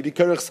Koirach? Maybe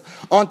Koirach's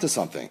onto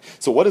something.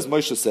 So what does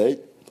Moshe say?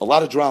 A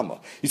lot of drama.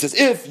 He says,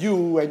 if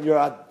you and your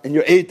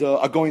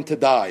Eidah are going to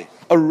die,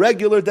 a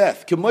regular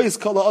death, how does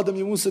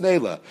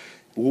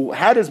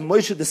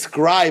Moshe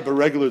describe a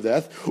regular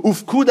death?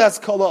 Ufkudas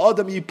kala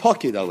adam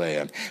yipakid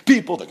aleim.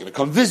 People, they're going to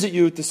come visit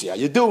you to see how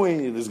you're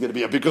doing. There's going to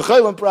be a Bikur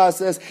Chaylim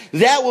process.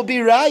 That will be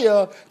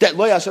raya that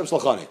lo Hashem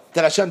shlachani,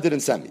 that Hashem didn't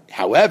send me.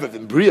 However,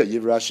 in Bria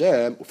Yivra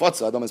Hashem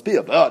ufatza adam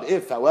espiyah. But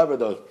if, however,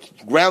 the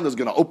ground is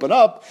going to open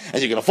up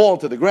and you're going to fall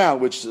into the ground,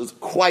 which is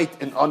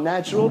quite an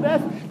unnatural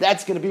death,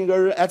 that's going to be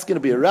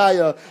a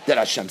raya that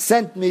Hashem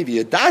sent me.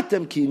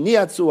 V'yadatem ki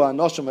niatzu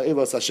ha'anoshim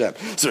ha'elos Hashem.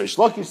 So Reish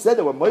Lakish said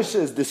that when Moshe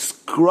is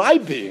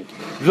describing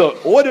the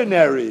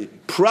ordinary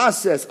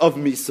process of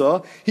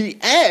Misa, he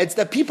adds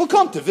that people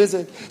come to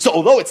visit. So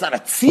although it's not a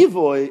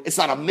tzivoy, it's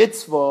not a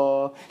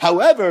mitzvah,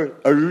 however,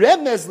 a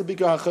remez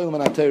l'bikar ha'chayil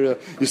manatera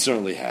you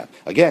certainly have.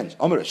 Again,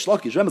 Amar Reish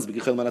Lakish, remez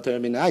l'bikar ha'chayil manatera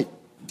minai.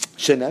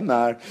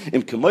 Shenemar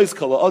im kemois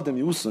kala adam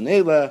yusun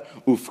ela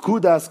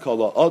ufkudas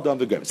kala adam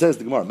v'gem. Says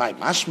the Gemara, my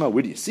mashma,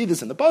 where do you see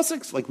this in the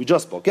basics? Like we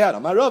just spoke out.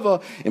 Amar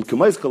Rava im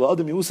kemois kala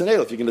adam yusun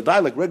ela. If you're going to die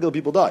like regular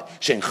people die,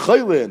 shein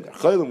chaylin, they're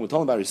chaylin. We're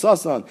talking about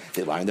risasan.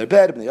 They lie in their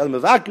bed. They adam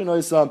mevakir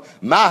noisam.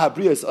 Ma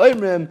habriyas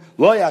oimrim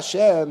lo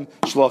Hashem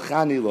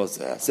shlochani lo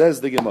zeh.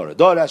 Says the Gemara,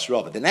 Dorash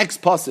Rava. The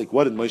next pasuk,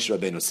 what did Moshe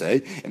Rabbeinu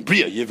say? In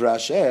Bria Yivra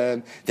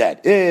Hashem,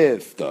 that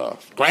if the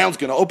ground's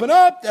going to open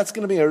up, that's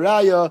going to be a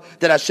raya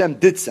that Hashem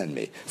did send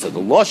me. So the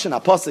Lashon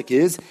HaPasuk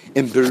is,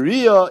 in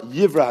Beria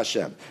Yivra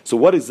Hashem. So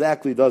what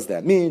exactly does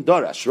that mean?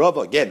 Darash,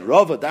 Rava, again,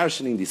 Rava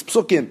darshaning these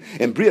psukim,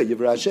 in Beria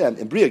Yivra Hashem,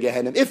 in Beria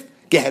Gehenim. If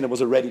Gehenim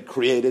was already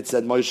created,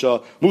 said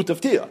Moshe,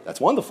 Mutavtia. That's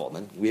wonderful.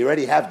 Then we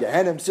already have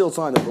Gehenim, sealed,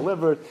 signed, and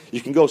delivered.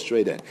 You can go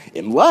straight in.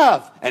 Im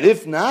Lav, and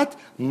if not,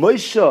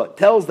 Moshe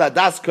tells that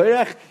Das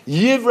Korech,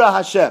 Yivra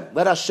Hashem.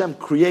 Let Hashem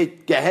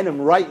create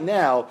Gehenim right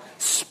now,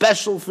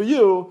 special for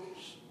you,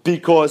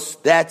 because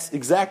that's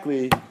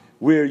exactly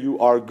where you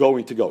are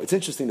going to go. It's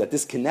interesting that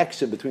this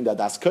connection between the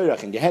Das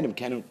Korach and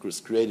Gehenim was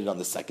created on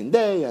the second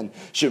day, and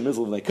Shir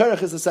Mizl V'nei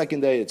Korach is the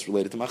second day. It's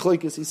related to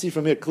Machlokes. You see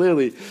from here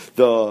clearly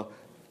the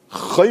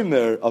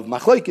Chomer of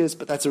Machlokes,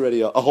 but that's already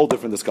a whole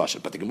different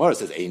discussion. But the Gemara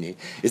says, Eini,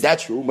 is that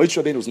true? Moshe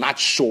Rabbeinu was not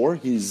sure.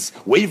 He's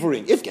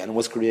wavering. If Gehenim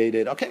was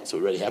created, okay, so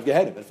we already have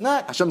Gehenim. If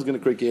not, Hashem's going to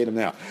create Gehenim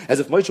now.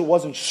 As if Moshe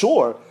wasn't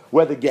sure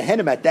whether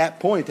Gehenim at that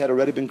point had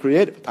already been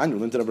created. There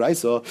were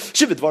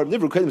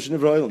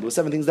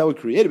 7 things that were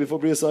created before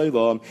B'riyas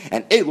Ha'olam,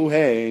 and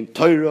Eluhein,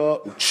 Torah,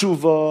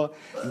 Utshuva,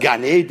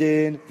 Gan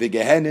Eden,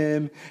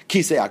 V'Gehenim,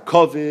 Kisei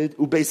HaKavod,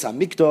 Ubeis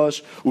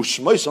HaMikdash,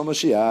 Ushmois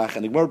HaMashiach,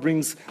 and the Gemara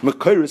brings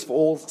Makoros for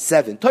all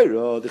 7.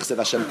 Torah, D'chsev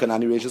Hashem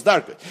Kanani Reishis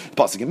Darkei.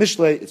 Pasuk in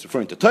Mishlei, it's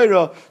referring to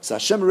Torah, so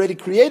Hashem already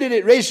created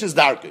it, Reishis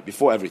Darkei,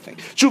 before everything.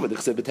 Tshuva,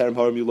 D'chsev B'terem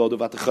Haram Yulodu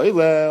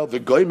V'atachayilel,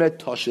 V'goymet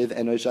Toshiv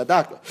Enosh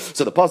Adaka.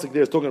 So the Pasuk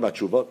there is talking about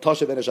Tshuva,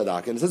 Toshiv Enosh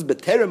Adaka, and it says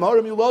B'terem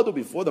Haram Yulodu,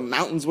 before the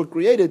mountains were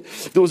created,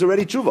 there was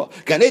already Tshuva.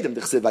 Gan Eden,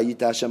 D'chsev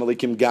Vayita Hashem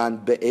Elikim Gan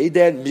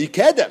Be'eden,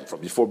 Mikedem,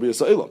 from before B'riyas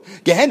Ha'olam.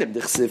 Gehenim,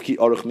 D'chsev Ki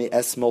Aruch Mi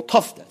Esmel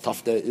Tofta.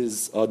 Tofta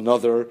is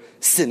another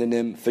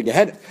synonym for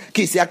Gehenim.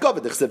 Kisei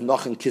HaKavod, D'chsev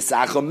Nochen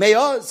Kisachom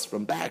Me'oz,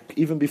 from back,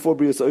 even before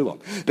B'riyas Ha'olam.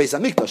 Beis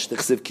HaMikdash,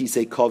 D'chsev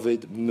Kisei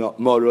Kavod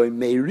Moroi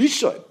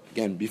Me'rishon.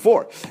 Again,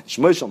 before.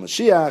 Shmoy Shal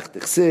Mashiach,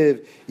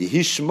 D'chsev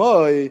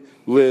Yihishmoy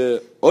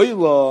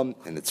Le'olam,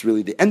 and it's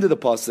really the end of the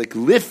pasuk,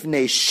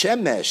 Lifnei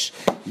Shemesh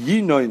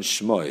Yinoin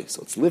Shmoy.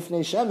 So it's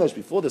Lifnei Shemesh,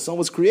 before the sun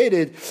was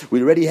created,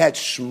 we already had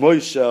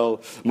Shmoy Shal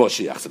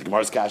Mashiach. So the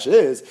Gemara's kasha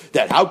is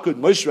that how could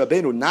Moshe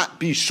Rabbeinu not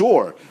be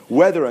sure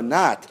whether or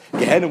not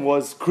Gehenim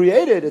was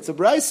created? It's a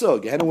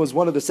brayso. Gehenim was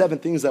one of the 7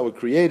 things that were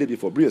created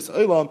before B'riyas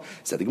Ha'olam.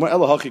 Said the Gemara,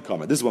 Ela Hachi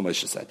Kamer. This is what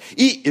Moshe said.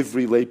 I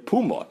Ivri Le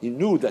Puma. He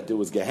knew that there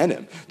was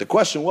Gehenim. The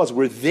question was,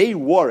 where they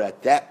were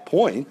at that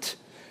point,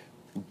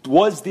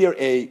 was there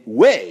a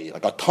way,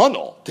 like a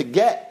tunnel, to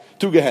get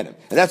to Gehenim?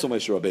 And that's what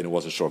Moshe Rabbeinu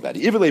wasn't sure about.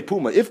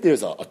 If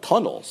there's a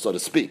tunnel, so to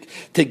speak,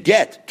 to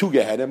get to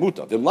Gehenim,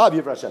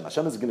 Mutav.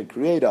 Hashem is going to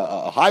create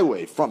a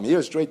highway from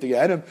here straight to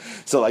Gehenim.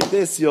 So like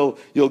this, you'll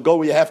go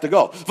where you have to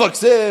go. But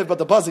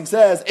the pasuk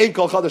says, Ein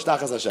kol chadash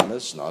tachas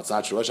Hashemesh. No, it's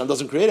not true. Hashem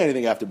doesn't create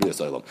anything after B'riyas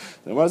Ha'olam.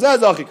 The Gemara says,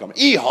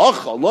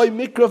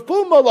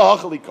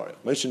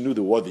 Moshe knew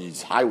there were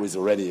these highways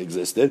already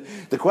existed.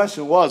 The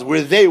question was,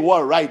 where they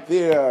were right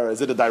there,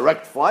 is it a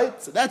direct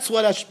flight? So that's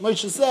what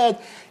Moshe said.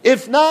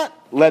 If not,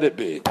 let it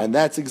be. And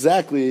that's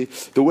exactly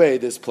the way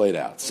this played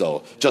out.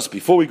 So, just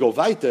before we go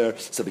weiter,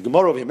 so the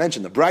Gemara over here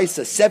mentioned, the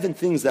Brisa, 7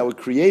 things that were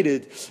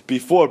created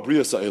before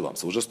B'riyas Ha'olam.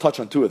 So we'll just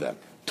touch on 2 of them.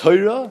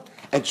 Torah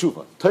and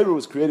Tshuva. Torah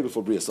was created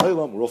before B'riyas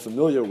Ha'olam. We're all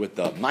familiar with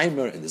the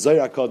Maimer and the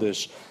Zohar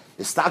HaKadosh.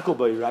 Istakel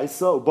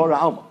b'iraisa ubara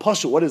alma.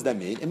 Pasha, what does that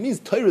mean? It means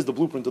Torah is the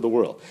blueprint of the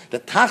world. The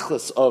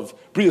tachlis of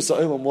B'riyas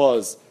Ha'olam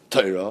was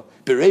Torah,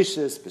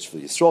 Bereshis,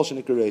 B'shvil Yisrael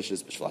shenikra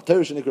Bereshis, B'shvil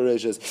Torah shenikra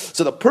Bereshis.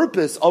 So the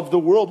purpose of the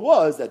world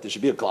was that there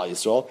should be a Klal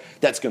Yisrael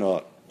that's going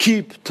to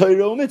keep Torah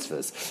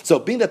mitzvahs. So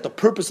being that the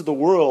purpose of the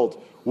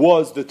world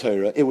was the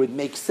Torah, it would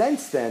make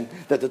sense then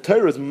that the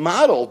Torah is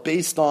modeled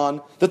based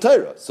on the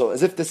Torah. So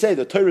as if to say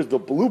the Torah is the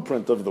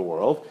blueprint of the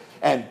world,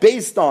 and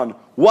based on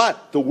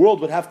what the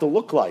world would have to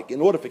look like in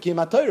order for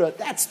Kimat Torah,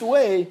 that's the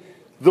way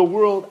the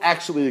world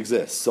actually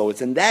exists. So it's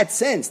in that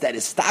sense that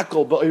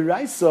istakel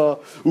ba'iraisa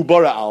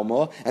ubara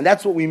alma, and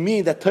that's what we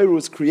mean that Torah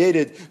was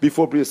created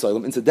before B'riyas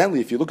Ha'olam. Incidentally,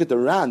 if you look at the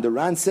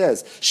Ran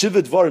says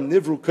shiva dvarim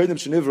nivru kodim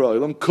shenivra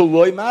ha'olam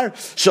koloymar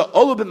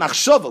sha'olu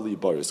b'machshava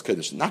li'baris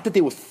kodesh. Not that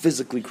they were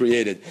physically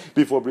created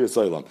before B'riyas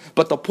Ha'olam,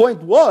 but the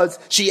point was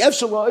she'ev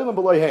shala'olam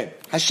b'loyhein.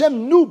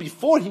 Hashem knew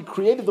before He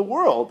created the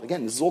world.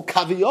 Again, this is all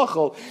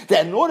kaviyachol,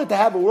 that in order to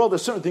have a world,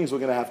 there's certain things we're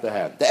going to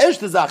have. The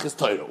erste zach is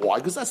Torah. Why?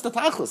 Because that's the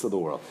tachlis of the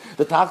world.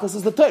 The tachlis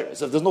is the Torah.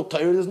 So if there's no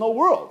Torah, there's no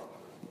world.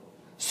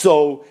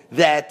 So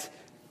that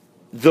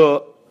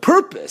the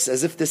purpose,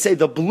 as if to say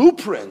the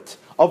blueprint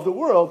of the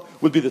world,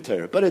 would be the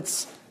Torah. But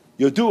it's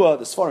Yodua,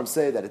 the Sfarim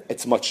say that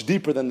it's much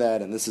deeper than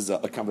that, and this is a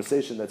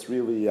conversation that's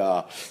really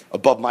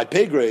above my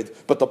pay grade.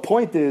 But the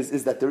point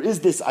is that there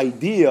is this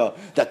idea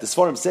that the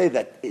Sfarim say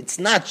that it's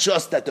not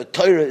just that the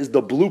Torah is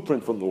the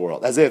blueprint from the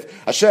world, as if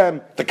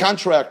Hashem, the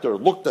contractor,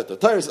 looked at the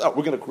Torah and said,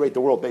 we're going to create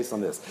the world based on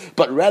this.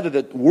 But rather,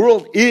 the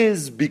world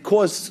is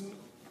because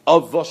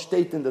of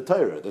Vashtet in the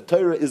Torah. The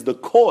Torah is the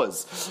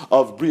cause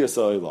of B'riyas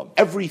Ha'olam.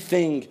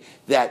 Everything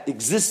that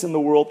exists in the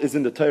world is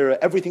in the Torah.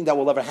 Everything that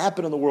will ever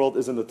happen in the world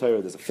is in the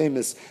Torah. There's a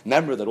famous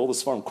memory that all the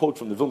Sfarim quote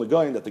from the Vilna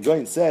Gaon, that the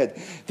Gaon said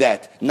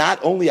that not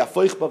only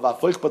Afoichba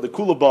v'Afoichba the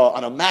Kulaba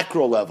on a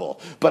macro level,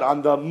 but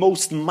on the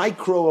most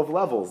micro of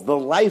levels, the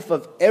life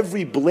of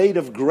every blade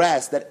of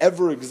grass that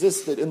ever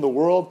existed in the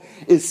world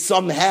is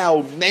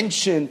somehow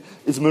mentioned,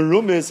 is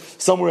merumiz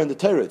somewhere in the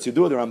Torah. To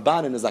do the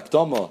Ramban in his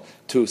Akdama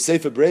to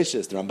Sefer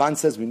Bereshis, the Ramban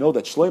says we know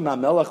that Shlomo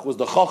HaMelech was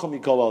the Chacham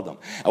Mikol Adam.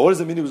 And what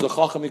does it mean he was the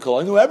Chacham Mikol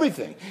Adam? He knew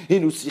everything. He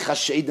knew Sichas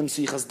Shedim,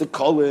 Sichas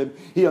Dekolim.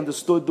 He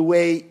understood the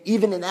way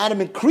even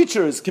inanimate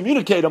creatures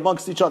communicate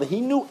amongst each other.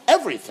 He knew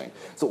everything.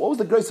 So what was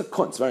the grace of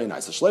Kunz? Very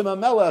nice. So Shlomo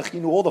HaMelech, he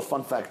knew all the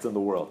fun facts in the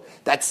world.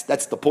 That's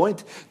the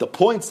point. The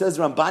point, says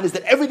Ramban, is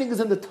that everything is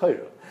in the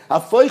Torah.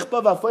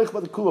 Shlomo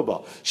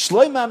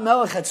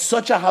HaMelech had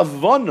such a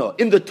havana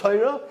in the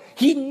Torah,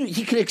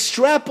 he could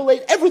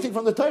extrapolate everything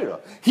from the Torah.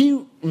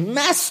 He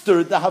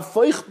mastered the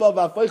hafeichba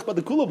v'hafeichba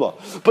the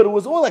kulaba, but it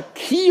was all a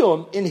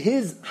kiyum in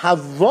his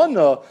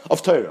havana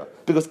of Torah,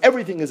 because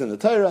everything is in the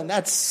Torah, and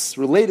that's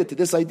related to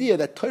this idea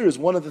that Torah is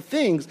one of the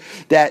things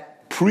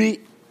that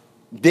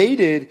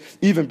predated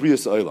even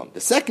Brias Olam.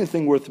 The second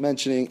thing worth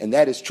mentioning, and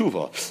that is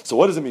tshuva. So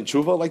what does it mean,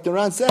 tshuva? Like the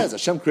Ran says,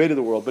 Hashem created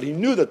the world, but he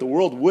knew that the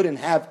world wouldn't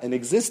have an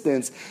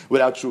existence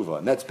without tshuva.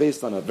 And that's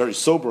based on a very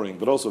sobering,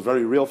 but also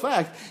very real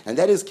fact, and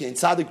that is Kein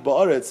Tzadik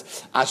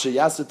Ba'aretz, Asher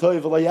Yaseh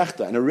Toiv V'lo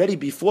Yachta. And already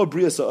before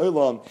Brias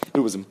Olam,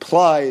 it was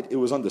implied, it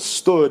was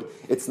understood,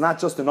 it's not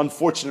just an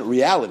unfortunate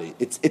reality,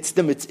 it is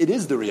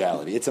the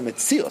reality, it's a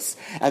metzius.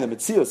 And the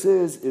metzius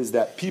is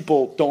that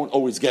people don't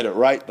always get it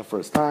right the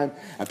first time,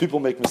 and people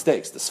make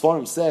mistakes. The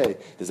Sfarim say,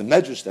 there's a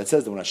medrash that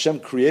says that when Hashem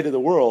created the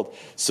world,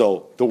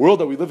 so the world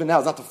that we live in now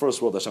is not the first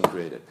world Hashem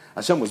created.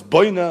 Hashem was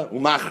boina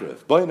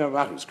umachriv. Boina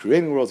umachriv. He was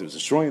creating worlds, he was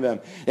destroying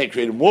them, and he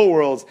created more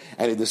worlds,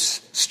 and he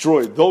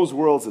destroyed those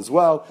worlds as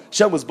well.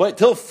 Hashem was boina,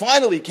 till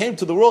finally he came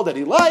to the world that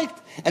he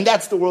liked, and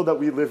that's the world that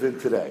we live in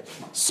today.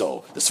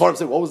 So the Sfarim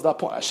say, what was that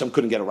point? Hashem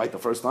couldn't get it right the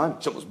first time?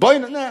 Hashem was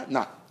boina?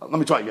 Nah, let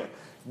me try again.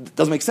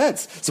 Doesn't make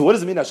sense. So what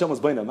does it mean Hashem was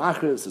boina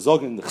umachriv? So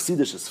Zogin, the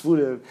Chassidish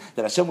Sfurim,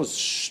 that Hashem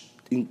was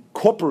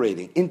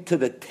incorporating into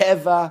the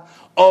teva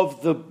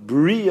of the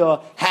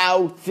bria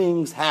how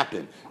things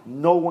happen.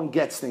 No one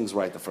gets things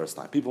right the first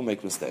time. People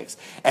make mistakes.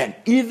 And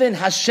even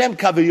Hashem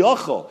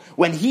Kaviyochel,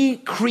 when he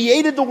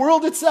created the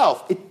world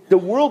itself, the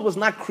world was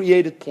not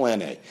created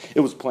plan A. It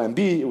was plan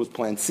B, it was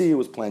plan C, it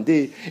was plan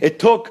D. It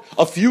took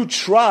a few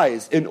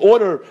tries in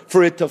order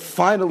for it to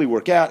finally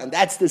work out. And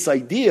that's this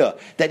idea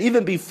that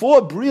even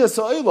before Bria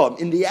Sa'olam,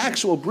 in the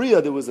actual Bria,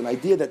 there was an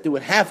idea that there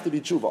would have to be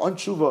tshuva. On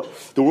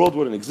tshuva, the world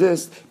wouldn't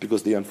exist,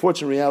 because the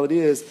unfortunate reality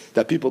is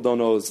that people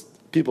don't always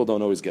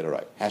get it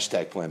right.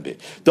 Hashtag plan B.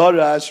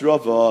 Darash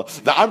Rava,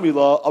 the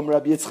Amrila,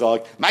 Rabbi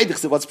Yitzchak,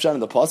 Ma'idich, what's pshat in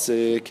the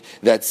pasuk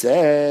that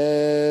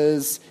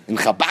says in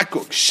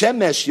Chabakuk,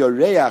 Shemesh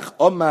Yoreach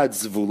Omad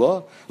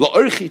Zvula,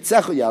 La'orchi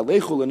Tzecho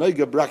Yalechu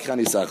L'noiga Brak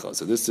Chanisacha.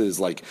 So this is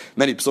like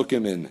many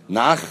psukim in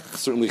Nach,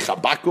 certainly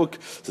Chabakuk.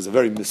 This is a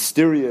very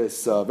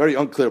mysterious, very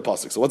unclear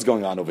pasuk. So what's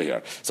going on over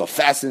here? So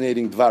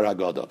fascinating Dvar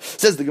Haggadah.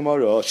 Says the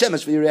Gemara,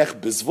 Shemesh V'Yirech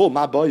Bezvul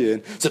Ma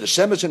Boyin. So the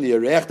Shemesh and the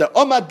Yirech, they're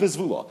Omad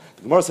Bezvula.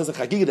 The Gemara says in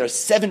Chagigah,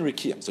 there's 7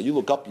 Rikiyim. So you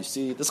look up, you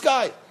see the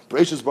sky.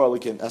 Bereshis Bar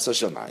Elikim Esa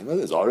Shamayim.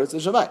 There's Aretz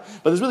and Shamayim.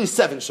 But there's really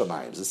 7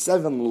 Shamayim. There's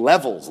 7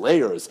 levels,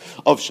 layers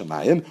of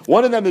Shamayim.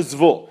 One of them is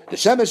Zvul. The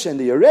Shemesh and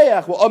the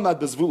Yereach were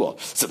Omad Bezvula.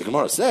 So the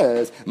Gemara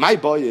says, My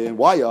boy,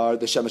 why are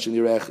the Shemesh and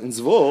the Yereach in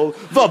Zvul?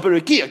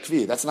 V'Berikia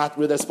Kvi. That's not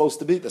where they're supposed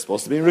to be. They're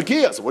supposed to be in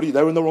Rikia. So what are you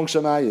there in the wrong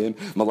Shamayim?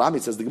 Malami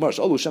says the Gemara,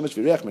 Olu Shemesh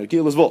V'Yereach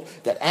Merikia L'Zvul.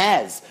 That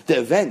as the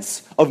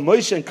events of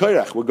Moshe and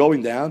Korach were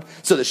going down,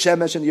 so the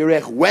Shemesh and the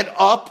Yereach went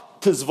up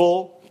to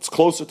Zvul. It's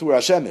closer to where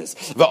Hashem is.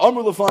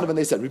 And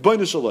they said,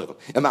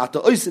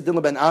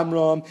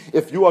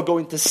 if you are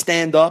going to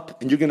stand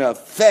up and you're going to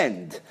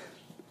offend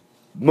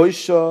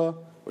Moshe, or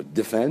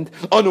defend,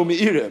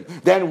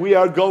 then we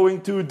are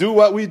going to do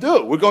what we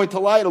do. We're going to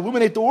lie and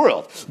illuminate the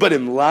world. But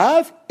in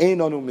Lav, we're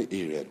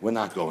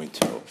not going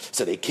to.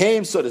 So they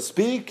came, so to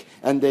speak,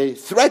 and they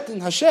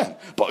threatened Hashem.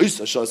 But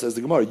says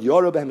the Gemara,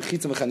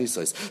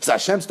 so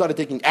Hashem started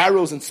taking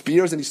arrows and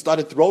spears, and he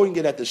started throwing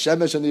it at the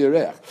Shemesh and the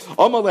Yerech.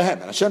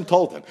 And Hashem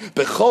told him,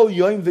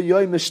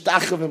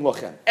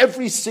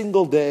 every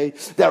single day,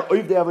 there are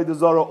Ovdei Avodah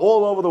Zarah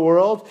all over the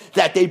world,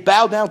 that they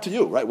bow down to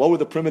you. Right? What were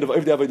the primitive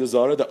Ovdei Avodah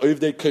Zarah? The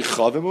Ovdei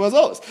Kechavim and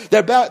Mazos.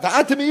 They're bowed.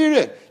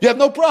 You have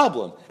no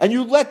problem. And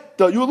you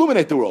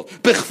illuminate the world.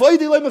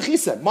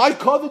 My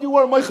covet you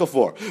are Meicha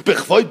for.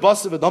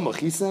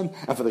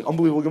 And for the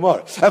unbelievable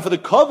Gemara. And for the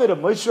covet of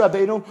Moshe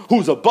Rabbeinu,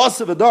 who's a boss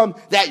of Adam,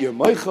 that you're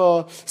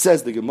Meicha,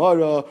 says the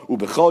Gemara,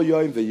 Ubechol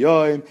Yoim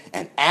V'Yoim.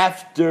 And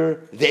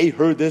after they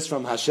heard this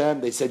from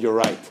Hashem, they said, you're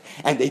right.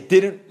 And they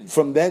didn't,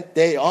 from that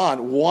day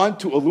on, want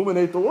to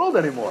illuminate the world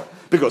anymore.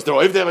 Because they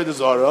were Ovdei Avodah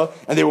Zarah,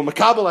 and they were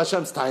Makabel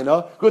Hashem's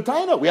Taina. Good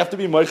Taina. We have to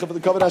be Meicha for the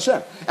covet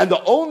Hashem. And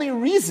the only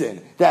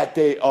reason that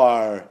they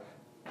are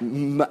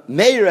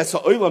Meir as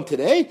ha'olam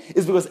today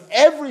is because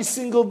every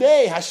single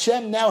day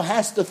Hashem now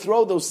has to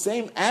throw those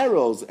same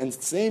arrows and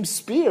same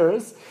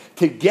spears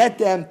to get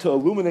them to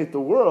illuminate the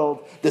world,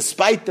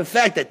 despite the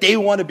fact that they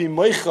want to be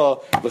moicha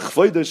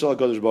l'chvoido shel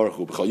HaKadosh Baruch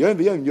Hu. B'chol yom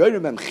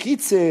yorim em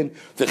chitzin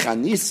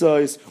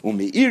v'chanisos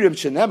u'meirim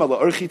shenem ala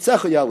or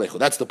chitzecha yalechu.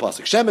 That's the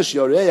pasuk. Shemesh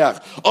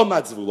yoreach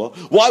omad zvula.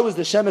 Why was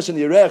the shemesh and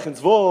the yoreach in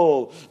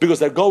Zvul? Because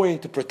they're going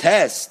to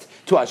protest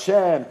to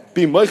Hashem,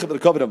 be moicha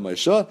b'the of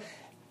Moshe.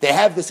 They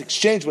have this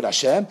exchange with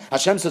Hashem.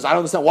 Hashem says, I don't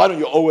understand, why don't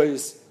you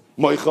always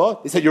moicha?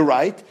 He said, you're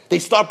right. They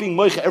start being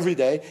moicha every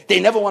day.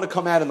 They never want to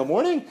come out in the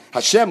morning.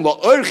 Hashem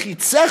la'or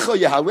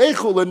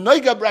yahalechu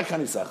l'noiga brak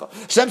chanisecha.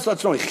 Hashem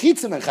starts throwing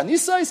chitzim and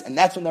chanisais, and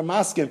that's when they're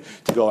masking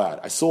to go out.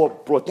 I saw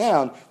brought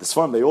down, this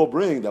farm they all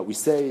bring, that we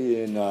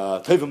say in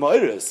Teva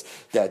Ma'iris,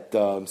 that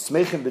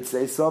smechim would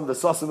say some the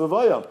sasim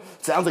avayam.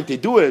 It sounds like they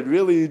do it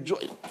really,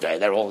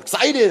 they're all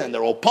excited and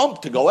they're all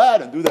pumped to go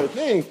out and do their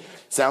thing.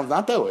 Sounds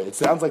not that way. It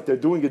sounds like they're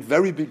doing it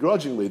very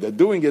begrudgingly. They're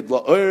doing it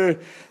la'or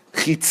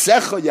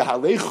chitzecha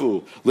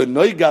yahalechu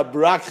l'noiga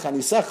brak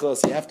chanisecha.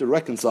 So you have to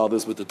reconcile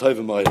this with the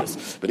Tova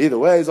Ma'iris. But either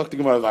way, Zok the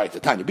Gemara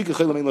Vayta. Tanya, Bikur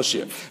Cholam ain't lo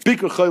shir.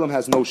 Bikur Cholam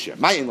has no shir.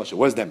 My ain't lo shir.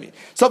 What does that mean?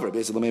 So Rabbi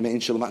Yosef Lamei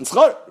ain't shir l'matan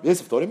schar. Rabbi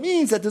Yosef thought it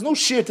means that there's no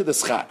shir to the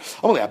schar.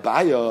 Only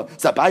Abaya.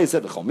 So Abaya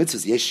said v'chol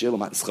mitzvahs yesh shir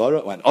l'matan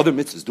schar, and other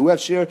mitzvahs do have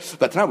shir.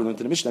 But now we learned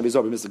in the Mishnah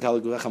V'zor b'mitzvah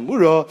kala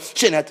g'lechamura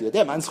she'nat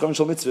yadeh man schar and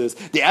shol mitzvahs.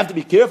 They have to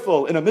be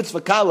careful in a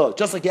mitzvah kala,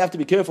 just like you have to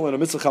be careful in a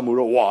mitzvah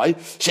chamura. Why?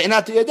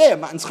 She'nat yadeh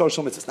man schar and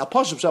shol mitzvahs. Now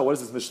Pashup Shah, what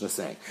is this Mishnah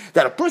saying?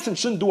 That a person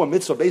shouldn't do a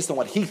mitzvah based on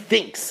what he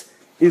thinks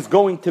is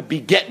going to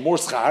beget more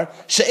schar.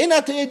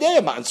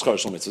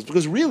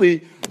 Because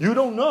really, you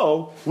don't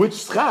know which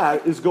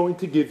schar is going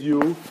to give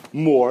you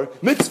more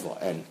mitzvah.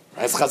 And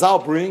as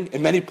Chazal bring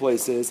in many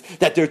places,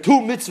 that there are two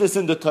mitzvahs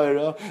in the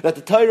Torah, that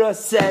the Torah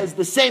says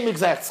the same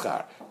exact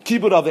schar.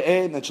 Kibbud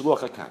Avim and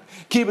Shiluach HaKan.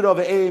 Kibbud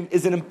Avim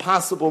is an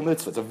impossible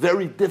mitzvah. It's a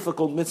very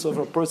difficult mitzvah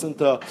for a person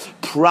to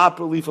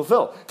properly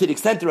fulfill. To the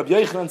extent that Rabbi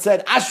Yochanan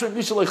said, Asher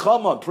Mishal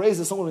Echama,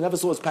 praises someone who never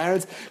saw his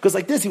parents, because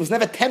like this, he was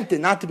never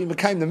tempted not to be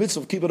Mekayim the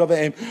mitzvah of Kibbud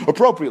Avim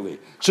appropriately.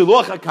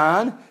 Shiluach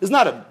HaKan is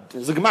not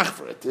there's a gemach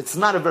for it. It's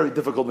not a very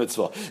difficult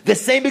mitzvah. The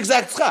same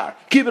exact schar.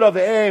 Kibbud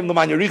Avim,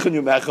 L'man Yerichon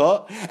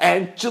Yumecha,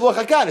 and Shiluach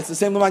HaKan, it's the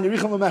same L'man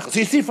Yerichon Yumecha. So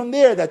you see from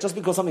there that just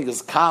because something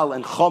is kal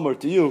and chomer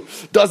to you,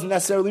 doesn't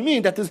necessarily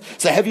mean that there's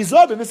a heavy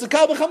zarbim, it's a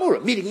kal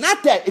b'chamura. Meaning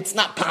not that it's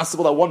not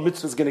possible that one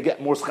mitzvah is going to get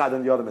more schar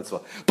than the other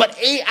mitzvah. But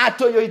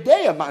ato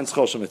yodeya ma'an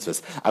schosha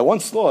mitzvahs. I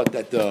once thought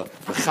that the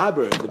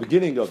Chaber, the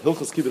beginning of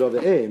Hilchos Kibbud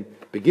Avim,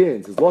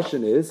 begins, his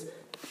lashon is,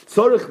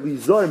 tzorich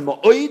lizor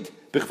ma'oid,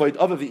 a person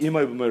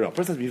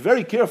has to be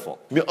very careful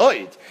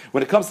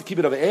when it comes to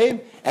Kibbud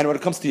Avim and when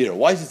it comes to Yirah.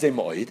 Why does it say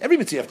ma'oid? Every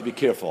mitzvah you have to be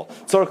careful.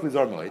 So I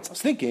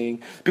was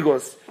thinking,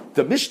 because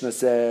the Mishnah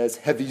says,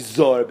 heavy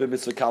zor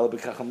b'mitzvah kala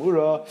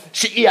b'chachamura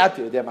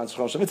she'iyatu de'man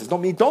shchon mitzvahs.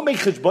 Don't make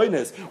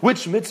cheshbonos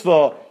which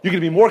mitzvah you're going to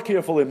be more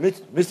careful in,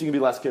 mitzvah you're going to be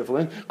less careful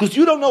in, because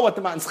you don't know what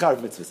the matan schar of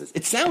mitzvahs is.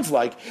 It sounds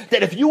like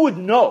that if you would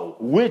know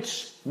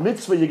which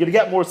mitzvah you're going to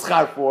get more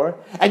schar for,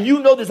 and you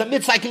know there's a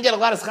mitzvah I can get a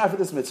lot of schar for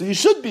this mitzvah, you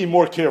should be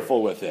more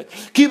careful with it.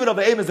 Kibbud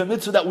Avim is a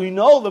mitzvah that we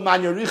know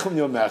l'man yarichum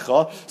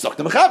yomecha zok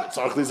the mechabit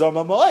tzarich lizor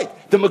ma'moed.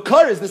 The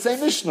makar is the same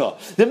Mishnah.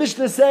 The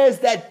Mishnah says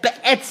that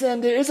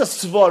be'etzem there is a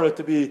svara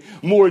to be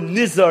more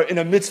nizar in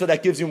a mitzvah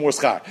that gives you more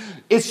schar.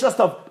 It's just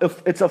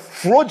it's a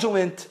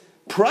fraudulent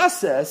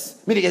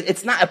process, meaning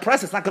it's not a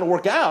process, it's not going to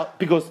work out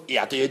because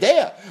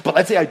but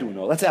let's say I do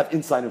know, let's say I have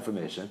inside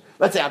information,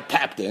 let's say I'm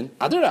tapped in,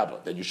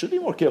 then you should be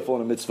more careful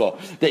in a mitzvah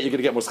that you're going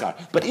to get more schar.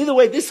 But either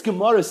way, this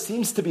Gemara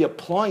seems to be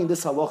applying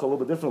this halacha a little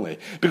bit differently,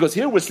 because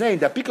here we're saying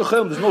that Bikkur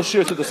Cholam there's no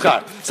shir to the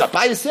schar. So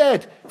Abaye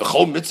said,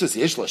 "V'chol mitzvahs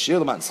yesh la shir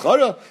l'man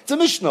schara." It's a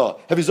Mishnah.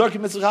 Have you zarki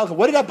mitzvah halcha?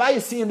 What did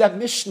Abaye see in that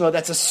Mishnah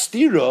that's a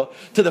stira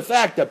to the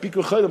fact that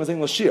Bikkur Cholam is saying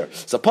la shir?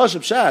 So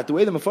Pashup Shat, the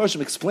way the Mefarshim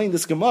explained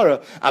this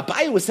Gemara,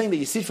 Abaye was saying that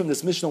you see from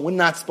this Mishnah, we're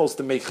not supposed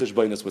to make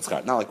cheshbonos with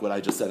schar. Not like what I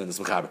just said in this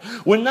mechaber.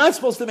 We're not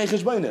supposed to make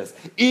cheshbonos.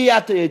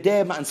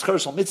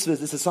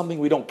 This is something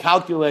we don't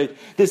calculate.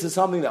 This is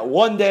something that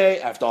one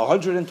day, after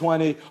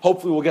 120,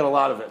 hopefully we'll get a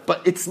lot of it.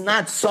 But it's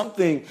not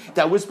something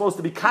that we're supposed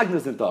to be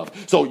cognizant of.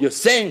 So you're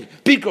saying,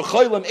 Bikkur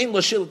Cholam ein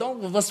l'shil.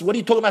 What are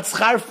you talking about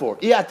schar for?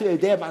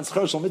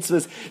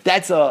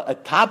 That's a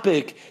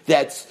topic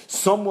that's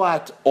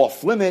somewhat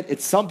off limit.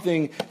 It's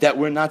something that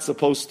we're not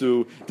supposed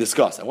to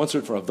discuss. I once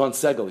heard from Avdan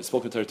Segal, he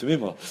spoke in Torah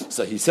Tamima.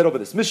 So he said over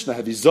this Mishnah,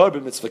 "Have yizar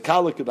b'mitzvah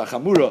kala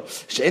k'bachamura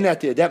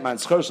she'enat yedek man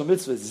schar shel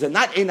mitzvahs." He said,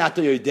 "Not enat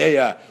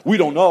yodeya. We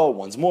don't know.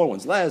 One's more,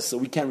 one's less, so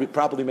we can't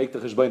properly make the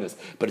cheshbonos.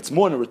 But it's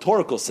more in a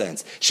rhetorical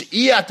sense.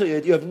 She'iyat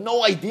yodeya. You have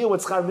no idea what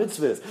schar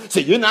mitzvah is, so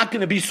you're not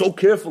going to be so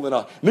careful in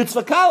a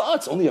mitzvah kala. Oh,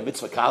 it's only a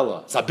mitzvah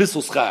kala. It's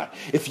abyssal schar.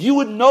 If you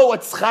would know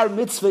what schar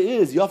mitzvah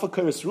is, yafa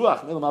keres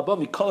ruach milam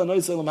abavi kol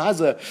anois elam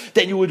haza,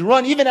 then you would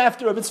run even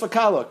after a mitzvah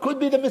kala. Could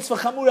be the mitzvah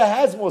chamura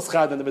has more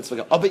schar than the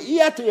mitzvah kala. But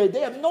iyat yodeya,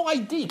 you have no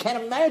idea. You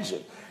can't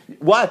imagine.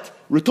 What?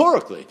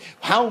 Rhetorically.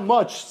 How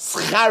much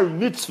schar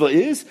mitzvah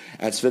is?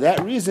 And it's for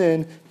that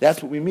reason,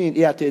 that's what we mean.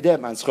 It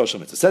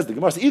says the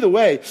Gemara. So either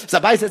way,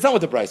 Sabai says it's not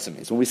what the Brisa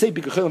means. When we say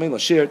Bikuchel Mein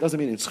Lashir, it doesn't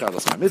mean in schar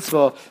l'smar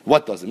mitzvah.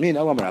 What does it mean?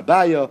 Elam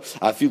Rabaya,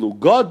 Afilu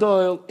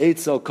Gadol,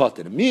 Eitzel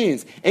Katan. It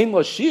means, Ein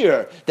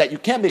Lashir, that you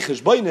can't make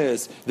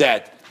cheshbonis,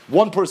 that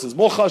one person's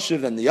more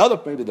chashiv than the other,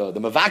 maybe the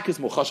mavak is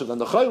more chashiv than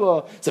the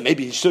chayla, so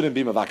maybe he shouldn't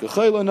be mavak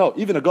chayla. No,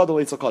 even a gadol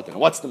eitzel katan.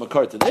 What's the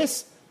makar to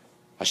this?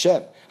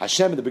 Hashem.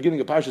 Hashem in the beginning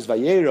of Parashas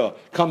Vayera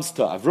comes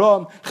to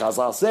Avram.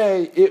 Chazal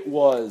say it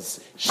was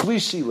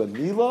shlishi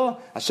lemila.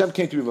 Hashem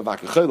came to be mavak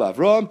chayla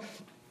Avram.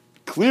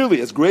 Clearly,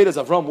 as great as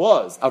Avram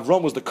was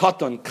the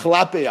katan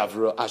klape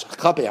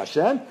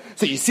Hashem.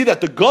 So you see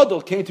that the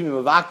gadol came to be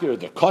mavakir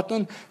the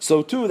katan.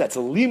 So too, that's a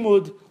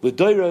limud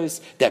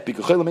l'doros that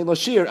bikuchel mein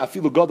lashir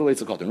afilu gadol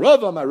eitzel katan.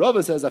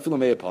 Rava says afilu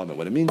mei palmer.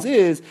 What it means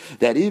is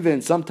that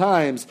even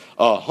sometimes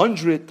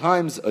 100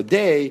 times a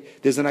day,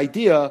 there's an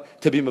idea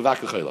to be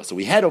mavakir chayla. So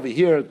we had over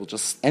here. We'll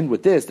just end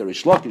with this. The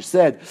Rish Lakish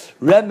said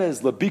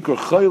remez lebikur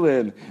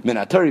chaylim min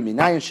atari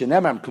minayin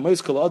shenemar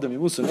kumeis kol adam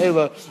yimusun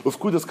ela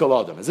ufkudas kol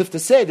adam. As if to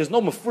say there's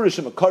no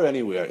mafurish makar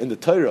anywhere in the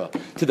Torah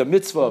to the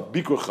mitzvah of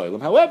bikur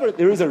chaylim. However,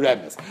 there is a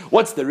remez.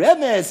 What's the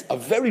remez? A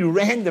very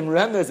random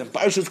remez in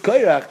Parshas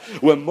Korach,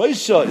 when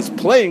Moshe is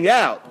playing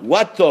out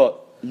what the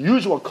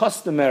usual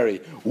customary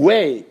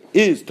way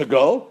is to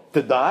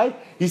die.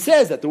 He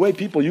says that the way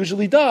people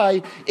usually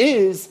die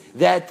is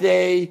that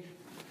they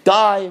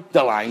die,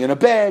 they're lying in a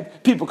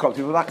bed, people come to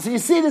people back. So you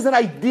see, there's an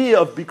idea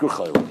of Bikur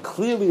Chaylim.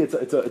 Clearly, it's a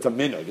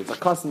minhag, it's a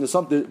custom,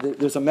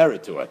 there's a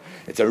merit to it.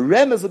 It's a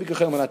remez of Bikur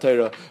Chaylim in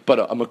Torah,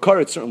 but a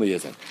makar it certainly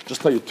isn't.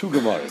 Just tell you two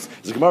Gemaras.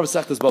 There's a Gemara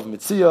Masechtas Bava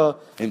Metzia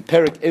in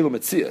Perek Elu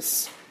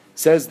Metzias.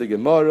 Says the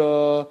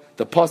Gemara,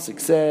 the Pasuk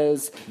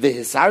says,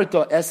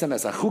 "Vehisarta esem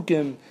es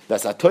achukim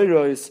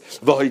vesatoyros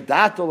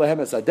v'hoidato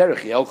lehem es aderech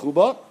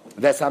yelchuba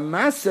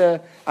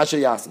vesamase asher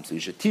yasim." So you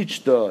should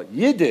teach the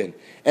Yidden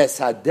es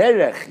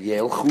haderech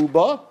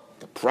yelchuba,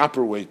 the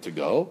proper way to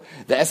go,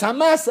 the es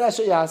hamase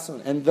asher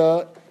yasim, and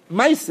the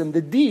maisim,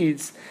 the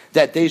deeds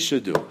that they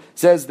should do.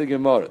 Says the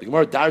Gemara. The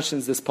Gemara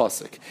darshans this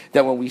pasuk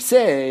that when we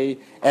say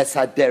es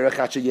haderech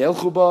asher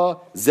yelchuba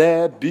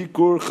ze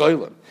bikur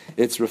chaylim,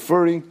 it's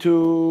referring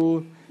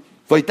to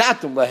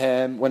Vaydatum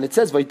Lahem. When it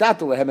says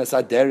Vaydatum Lahem es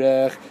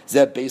haderech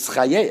ze beis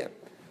chayei.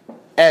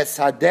 Es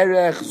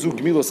haderech zu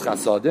gmilos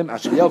chasadim.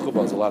 Asher yelchuba,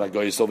 there's a lot of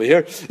goyis over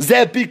here.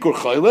 Ze bikur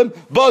chaylim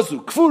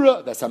bazu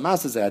kfura. That's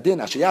hamasa ze adin.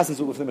 Asher yasin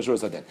zu lefnim ashur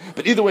zadin.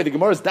 But either way, the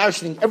Gemara is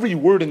darshaning every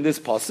word in this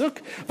pasuk.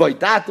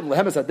 Vaydatum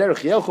Lahem es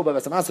haderech yelchuba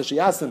vesamasa asher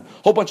yasin.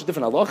 Whole bunch of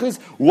different halachas.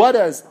 What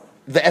does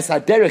the es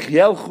haderech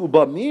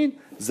yelchuba mean?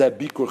 Ze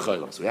bikur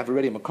chaylim. So we have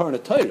already a makar in a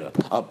Torah,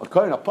 a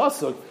makar in a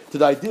pasuk to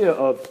the idea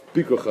of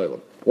bikur chaylim.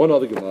 One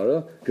other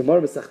Gemara,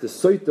 Masechtas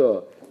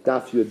Soita,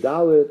 Daf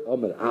Yudalet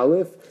Amar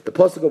Aleph. The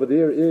pasuk over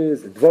there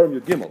is Dvarim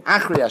Yud Gimel.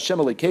 Achrei Hashem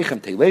Elokeichem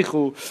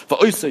Teilechu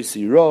va'oisei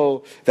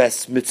siro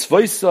v'es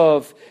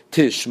mitzvoisav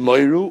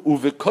tishmoiru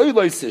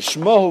uvekoilos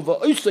ishmohu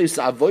va'oisei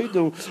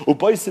savoidu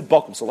u'boisid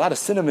bakum. So a lot of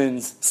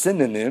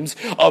synonyms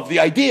of the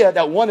idea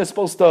that one is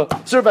supposed to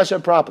serve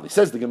Hashem properly.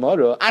 Says the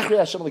Gemara, Achrei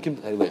Hashem Elokeichem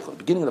Teilechu. The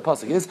beginning of the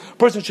pasuk is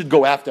person should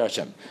go after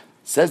Hashem.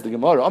 Says the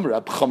Gemara,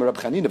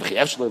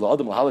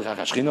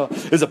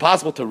 is it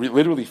possible to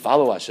literally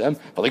follow Hashem?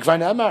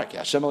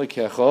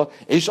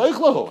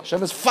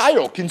 Hashem is fire,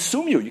 will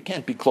consume you. You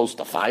can't be close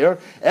to fire.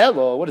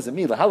 Elo, what does it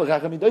mean?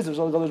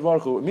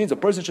 It means a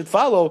person should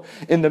follow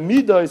in the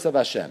midos of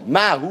Hashem.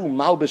 Mahu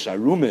malbish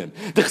arumim.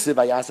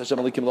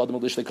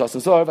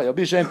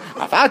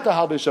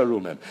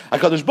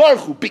 HaKadosh Baruch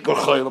Hu bikor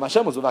choylem.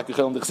 Hashem was v'vakir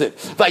choylem d'chsiv.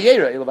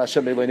 Vayera elav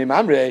Hashem elonim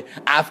amrei.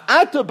 Af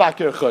ata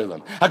bakir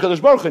choylem.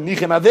 HaKadosh Baruch Hu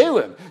nichem avelim.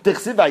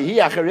 D'chsiv vayi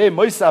acharei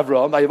Moshe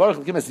Avram. Vayivarach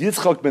l'kim es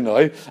Yitzchak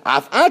benoi.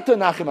 Af ata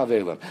nachem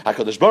avelim.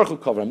 HaKadosh Baruch Hu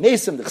kover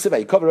mesim. D'chsiv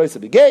vayi kover oisa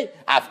begay.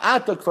 Af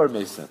ata kvar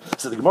mesim.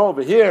 So the Gemara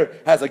over here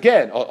has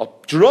again a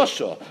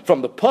drosha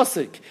from the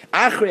pasuk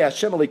Achrei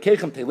Hashem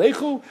Elokeichem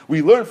Teilechu.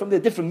 We learn from the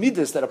different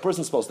midas that a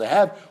person is supposed to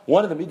have.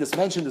 One of the midas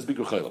mentioned is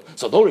bikur choylem.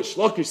 So though Rish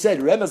Lakish said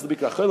remez the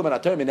bikur choylem and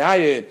ater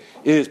minayin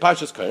is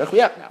Parshas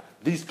Korach, now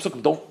these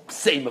psukim don't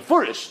say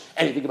mefurish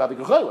anything about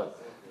bikur choylem.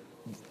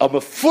 A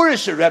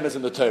mefurish remez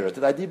in the Torah to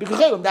the idea of bikur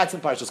choylem, that's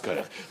in Parshas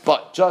Korach.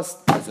 But just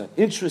as an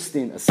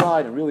interesting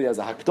aside and really as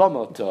a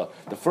hakdama to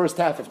the first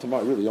half of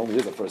tomorrow, really only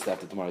is the first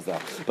half of tomorrow's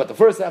daf, but the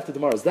first half of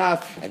tomorrow's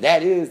daf, and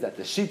that is that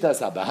the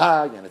Shitas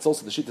HaBahag, and it's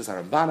also the Shitas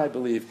HaRamban, I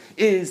believe,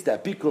 is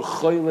that bikur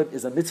choylem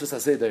is a mitzvah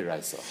saseh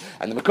d'oraisa.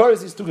 And the makar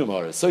is these two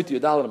gemaras, Soiti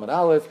Yudal and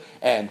Aleph,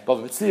 and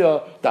Bava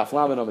Metzia, Daf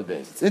Lamed Amud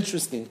Beis. It's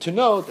interesting to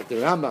note that the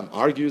Rambam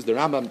argues, the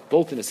Rambam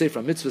both in the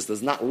Sefer Mitzvahs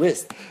does not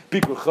list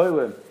bikur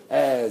choylem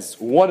as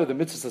one of the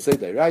mitzvahs saseh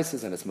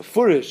d'oraisa, and it's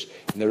mefurish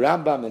in the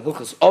Rambam in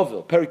Hilchos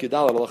Ovil, Perek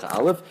Yudal Halacha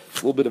Aleph, a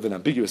little bit of an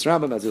ambiguous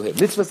Rambam as you'll hear.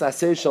 Mitzvah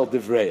saseh shel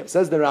divrayim.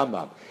 Says the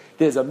Rambam,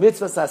 there's a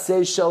mitzvah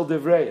saseh shel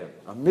divrayim,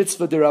 a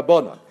mitzvah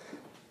d'Rabbanan.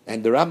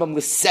 And the Rambam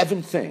lists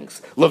 7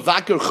 things.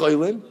 Levakir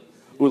choylin,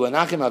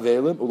 Ulanachim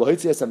avelim,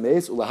 ulahitzias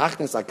ameis,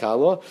 ulahachnes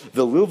akala,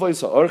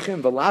 velilvois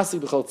haorchim, velasi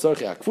b'chol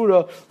tzorchi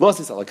akfura,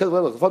 losis alakad,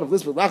 velachfon of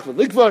lisbeth lach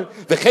velikvar,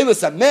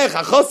 vechelis amech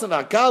achosan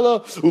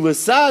akala,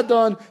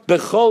 ulesadon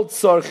b'chol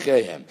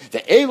tzorchehem.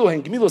 Ve'elu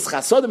hen gemilos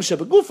chasadim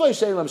shebegufay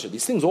she'elam she.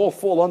 These things all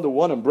fall under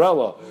one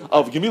umbrella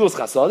of gemilos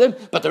chasadim,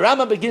 but the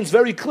Rambam begins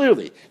very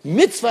clearly.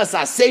 Mitzvahs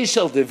asay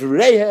shel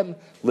divreihem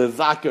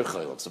levaker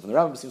cholim. So from the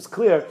Rambam it seems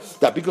clear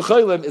that bikur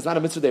cholim is not a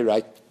mitzvah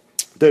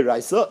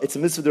Deraisa, it's a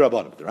mitzvah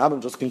derabanan. The Rambam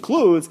just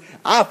concludes,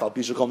 Afal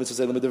pisha kol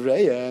mitzvah selam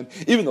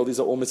devrayim. Even though these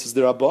are all mitzvahs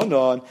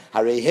derabanan,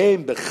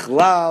 harehem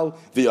bechlal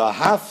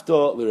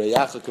v'yahavta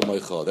l'reyacha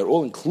kamoicha. They're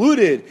all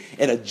included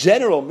in a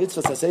general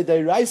mitzvah sasei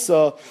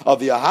deraisa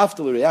of v'yahavta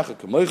l'reyacha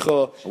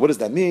kamoicha. And what does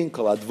that mean?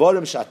 Kol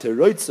advarim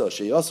shateroitza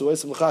sheyasu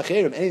oisam l'cha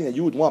acherim. Anything that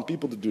you would want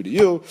people to do to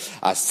you,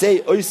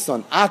 asei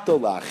oisan ato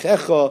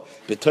la'achecha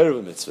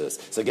b'torah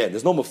mitzvahs. So again,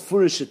 there's no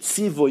mafurish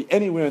tzivoy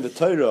anywhere in the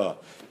Torah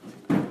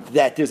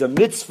that there's a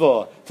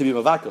mitzvah to be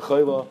mavaka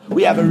chayla.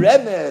 We have a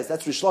remez,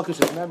 that's Rish Lakish's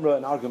memra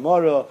in our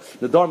Gemara,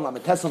 the Dorm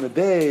Lametes on the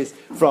base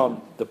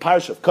from the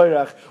parish of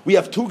Korach. We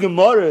have two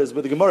Gemaras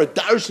where the Gemara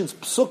darshins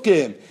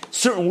psukim.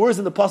 Certain words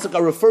in the pasuk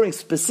are referring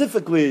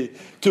specifically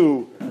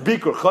to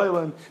bikur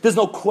chaylim. There's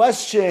no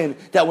question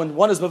that when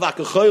one is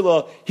mavaka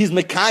chayla, he's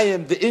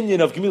mekayim the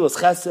inyan of gemilas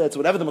chesed. So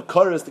whatever the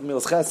makar is, the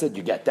gemilas chesed,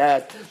 you get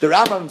that. The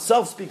Rambam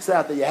himself speaks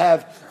out that you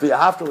have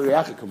v'yahavta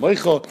l'reyacha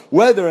kamoicha.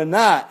 Whether or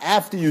not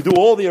after you do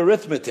all the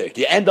arithmetic,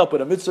 you end up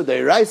with a mitzvah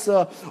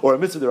deiraisa or a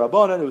mitzvah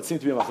derabanan, it would seem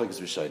to be a machlekes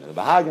rishonim.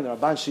 The Bahagan, the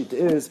Ramban shita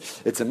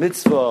is it's a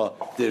mitzvah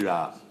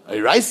deraisa.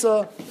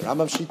 The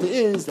Rambam shita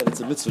is that it's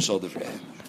a mitzvah shel devrayim.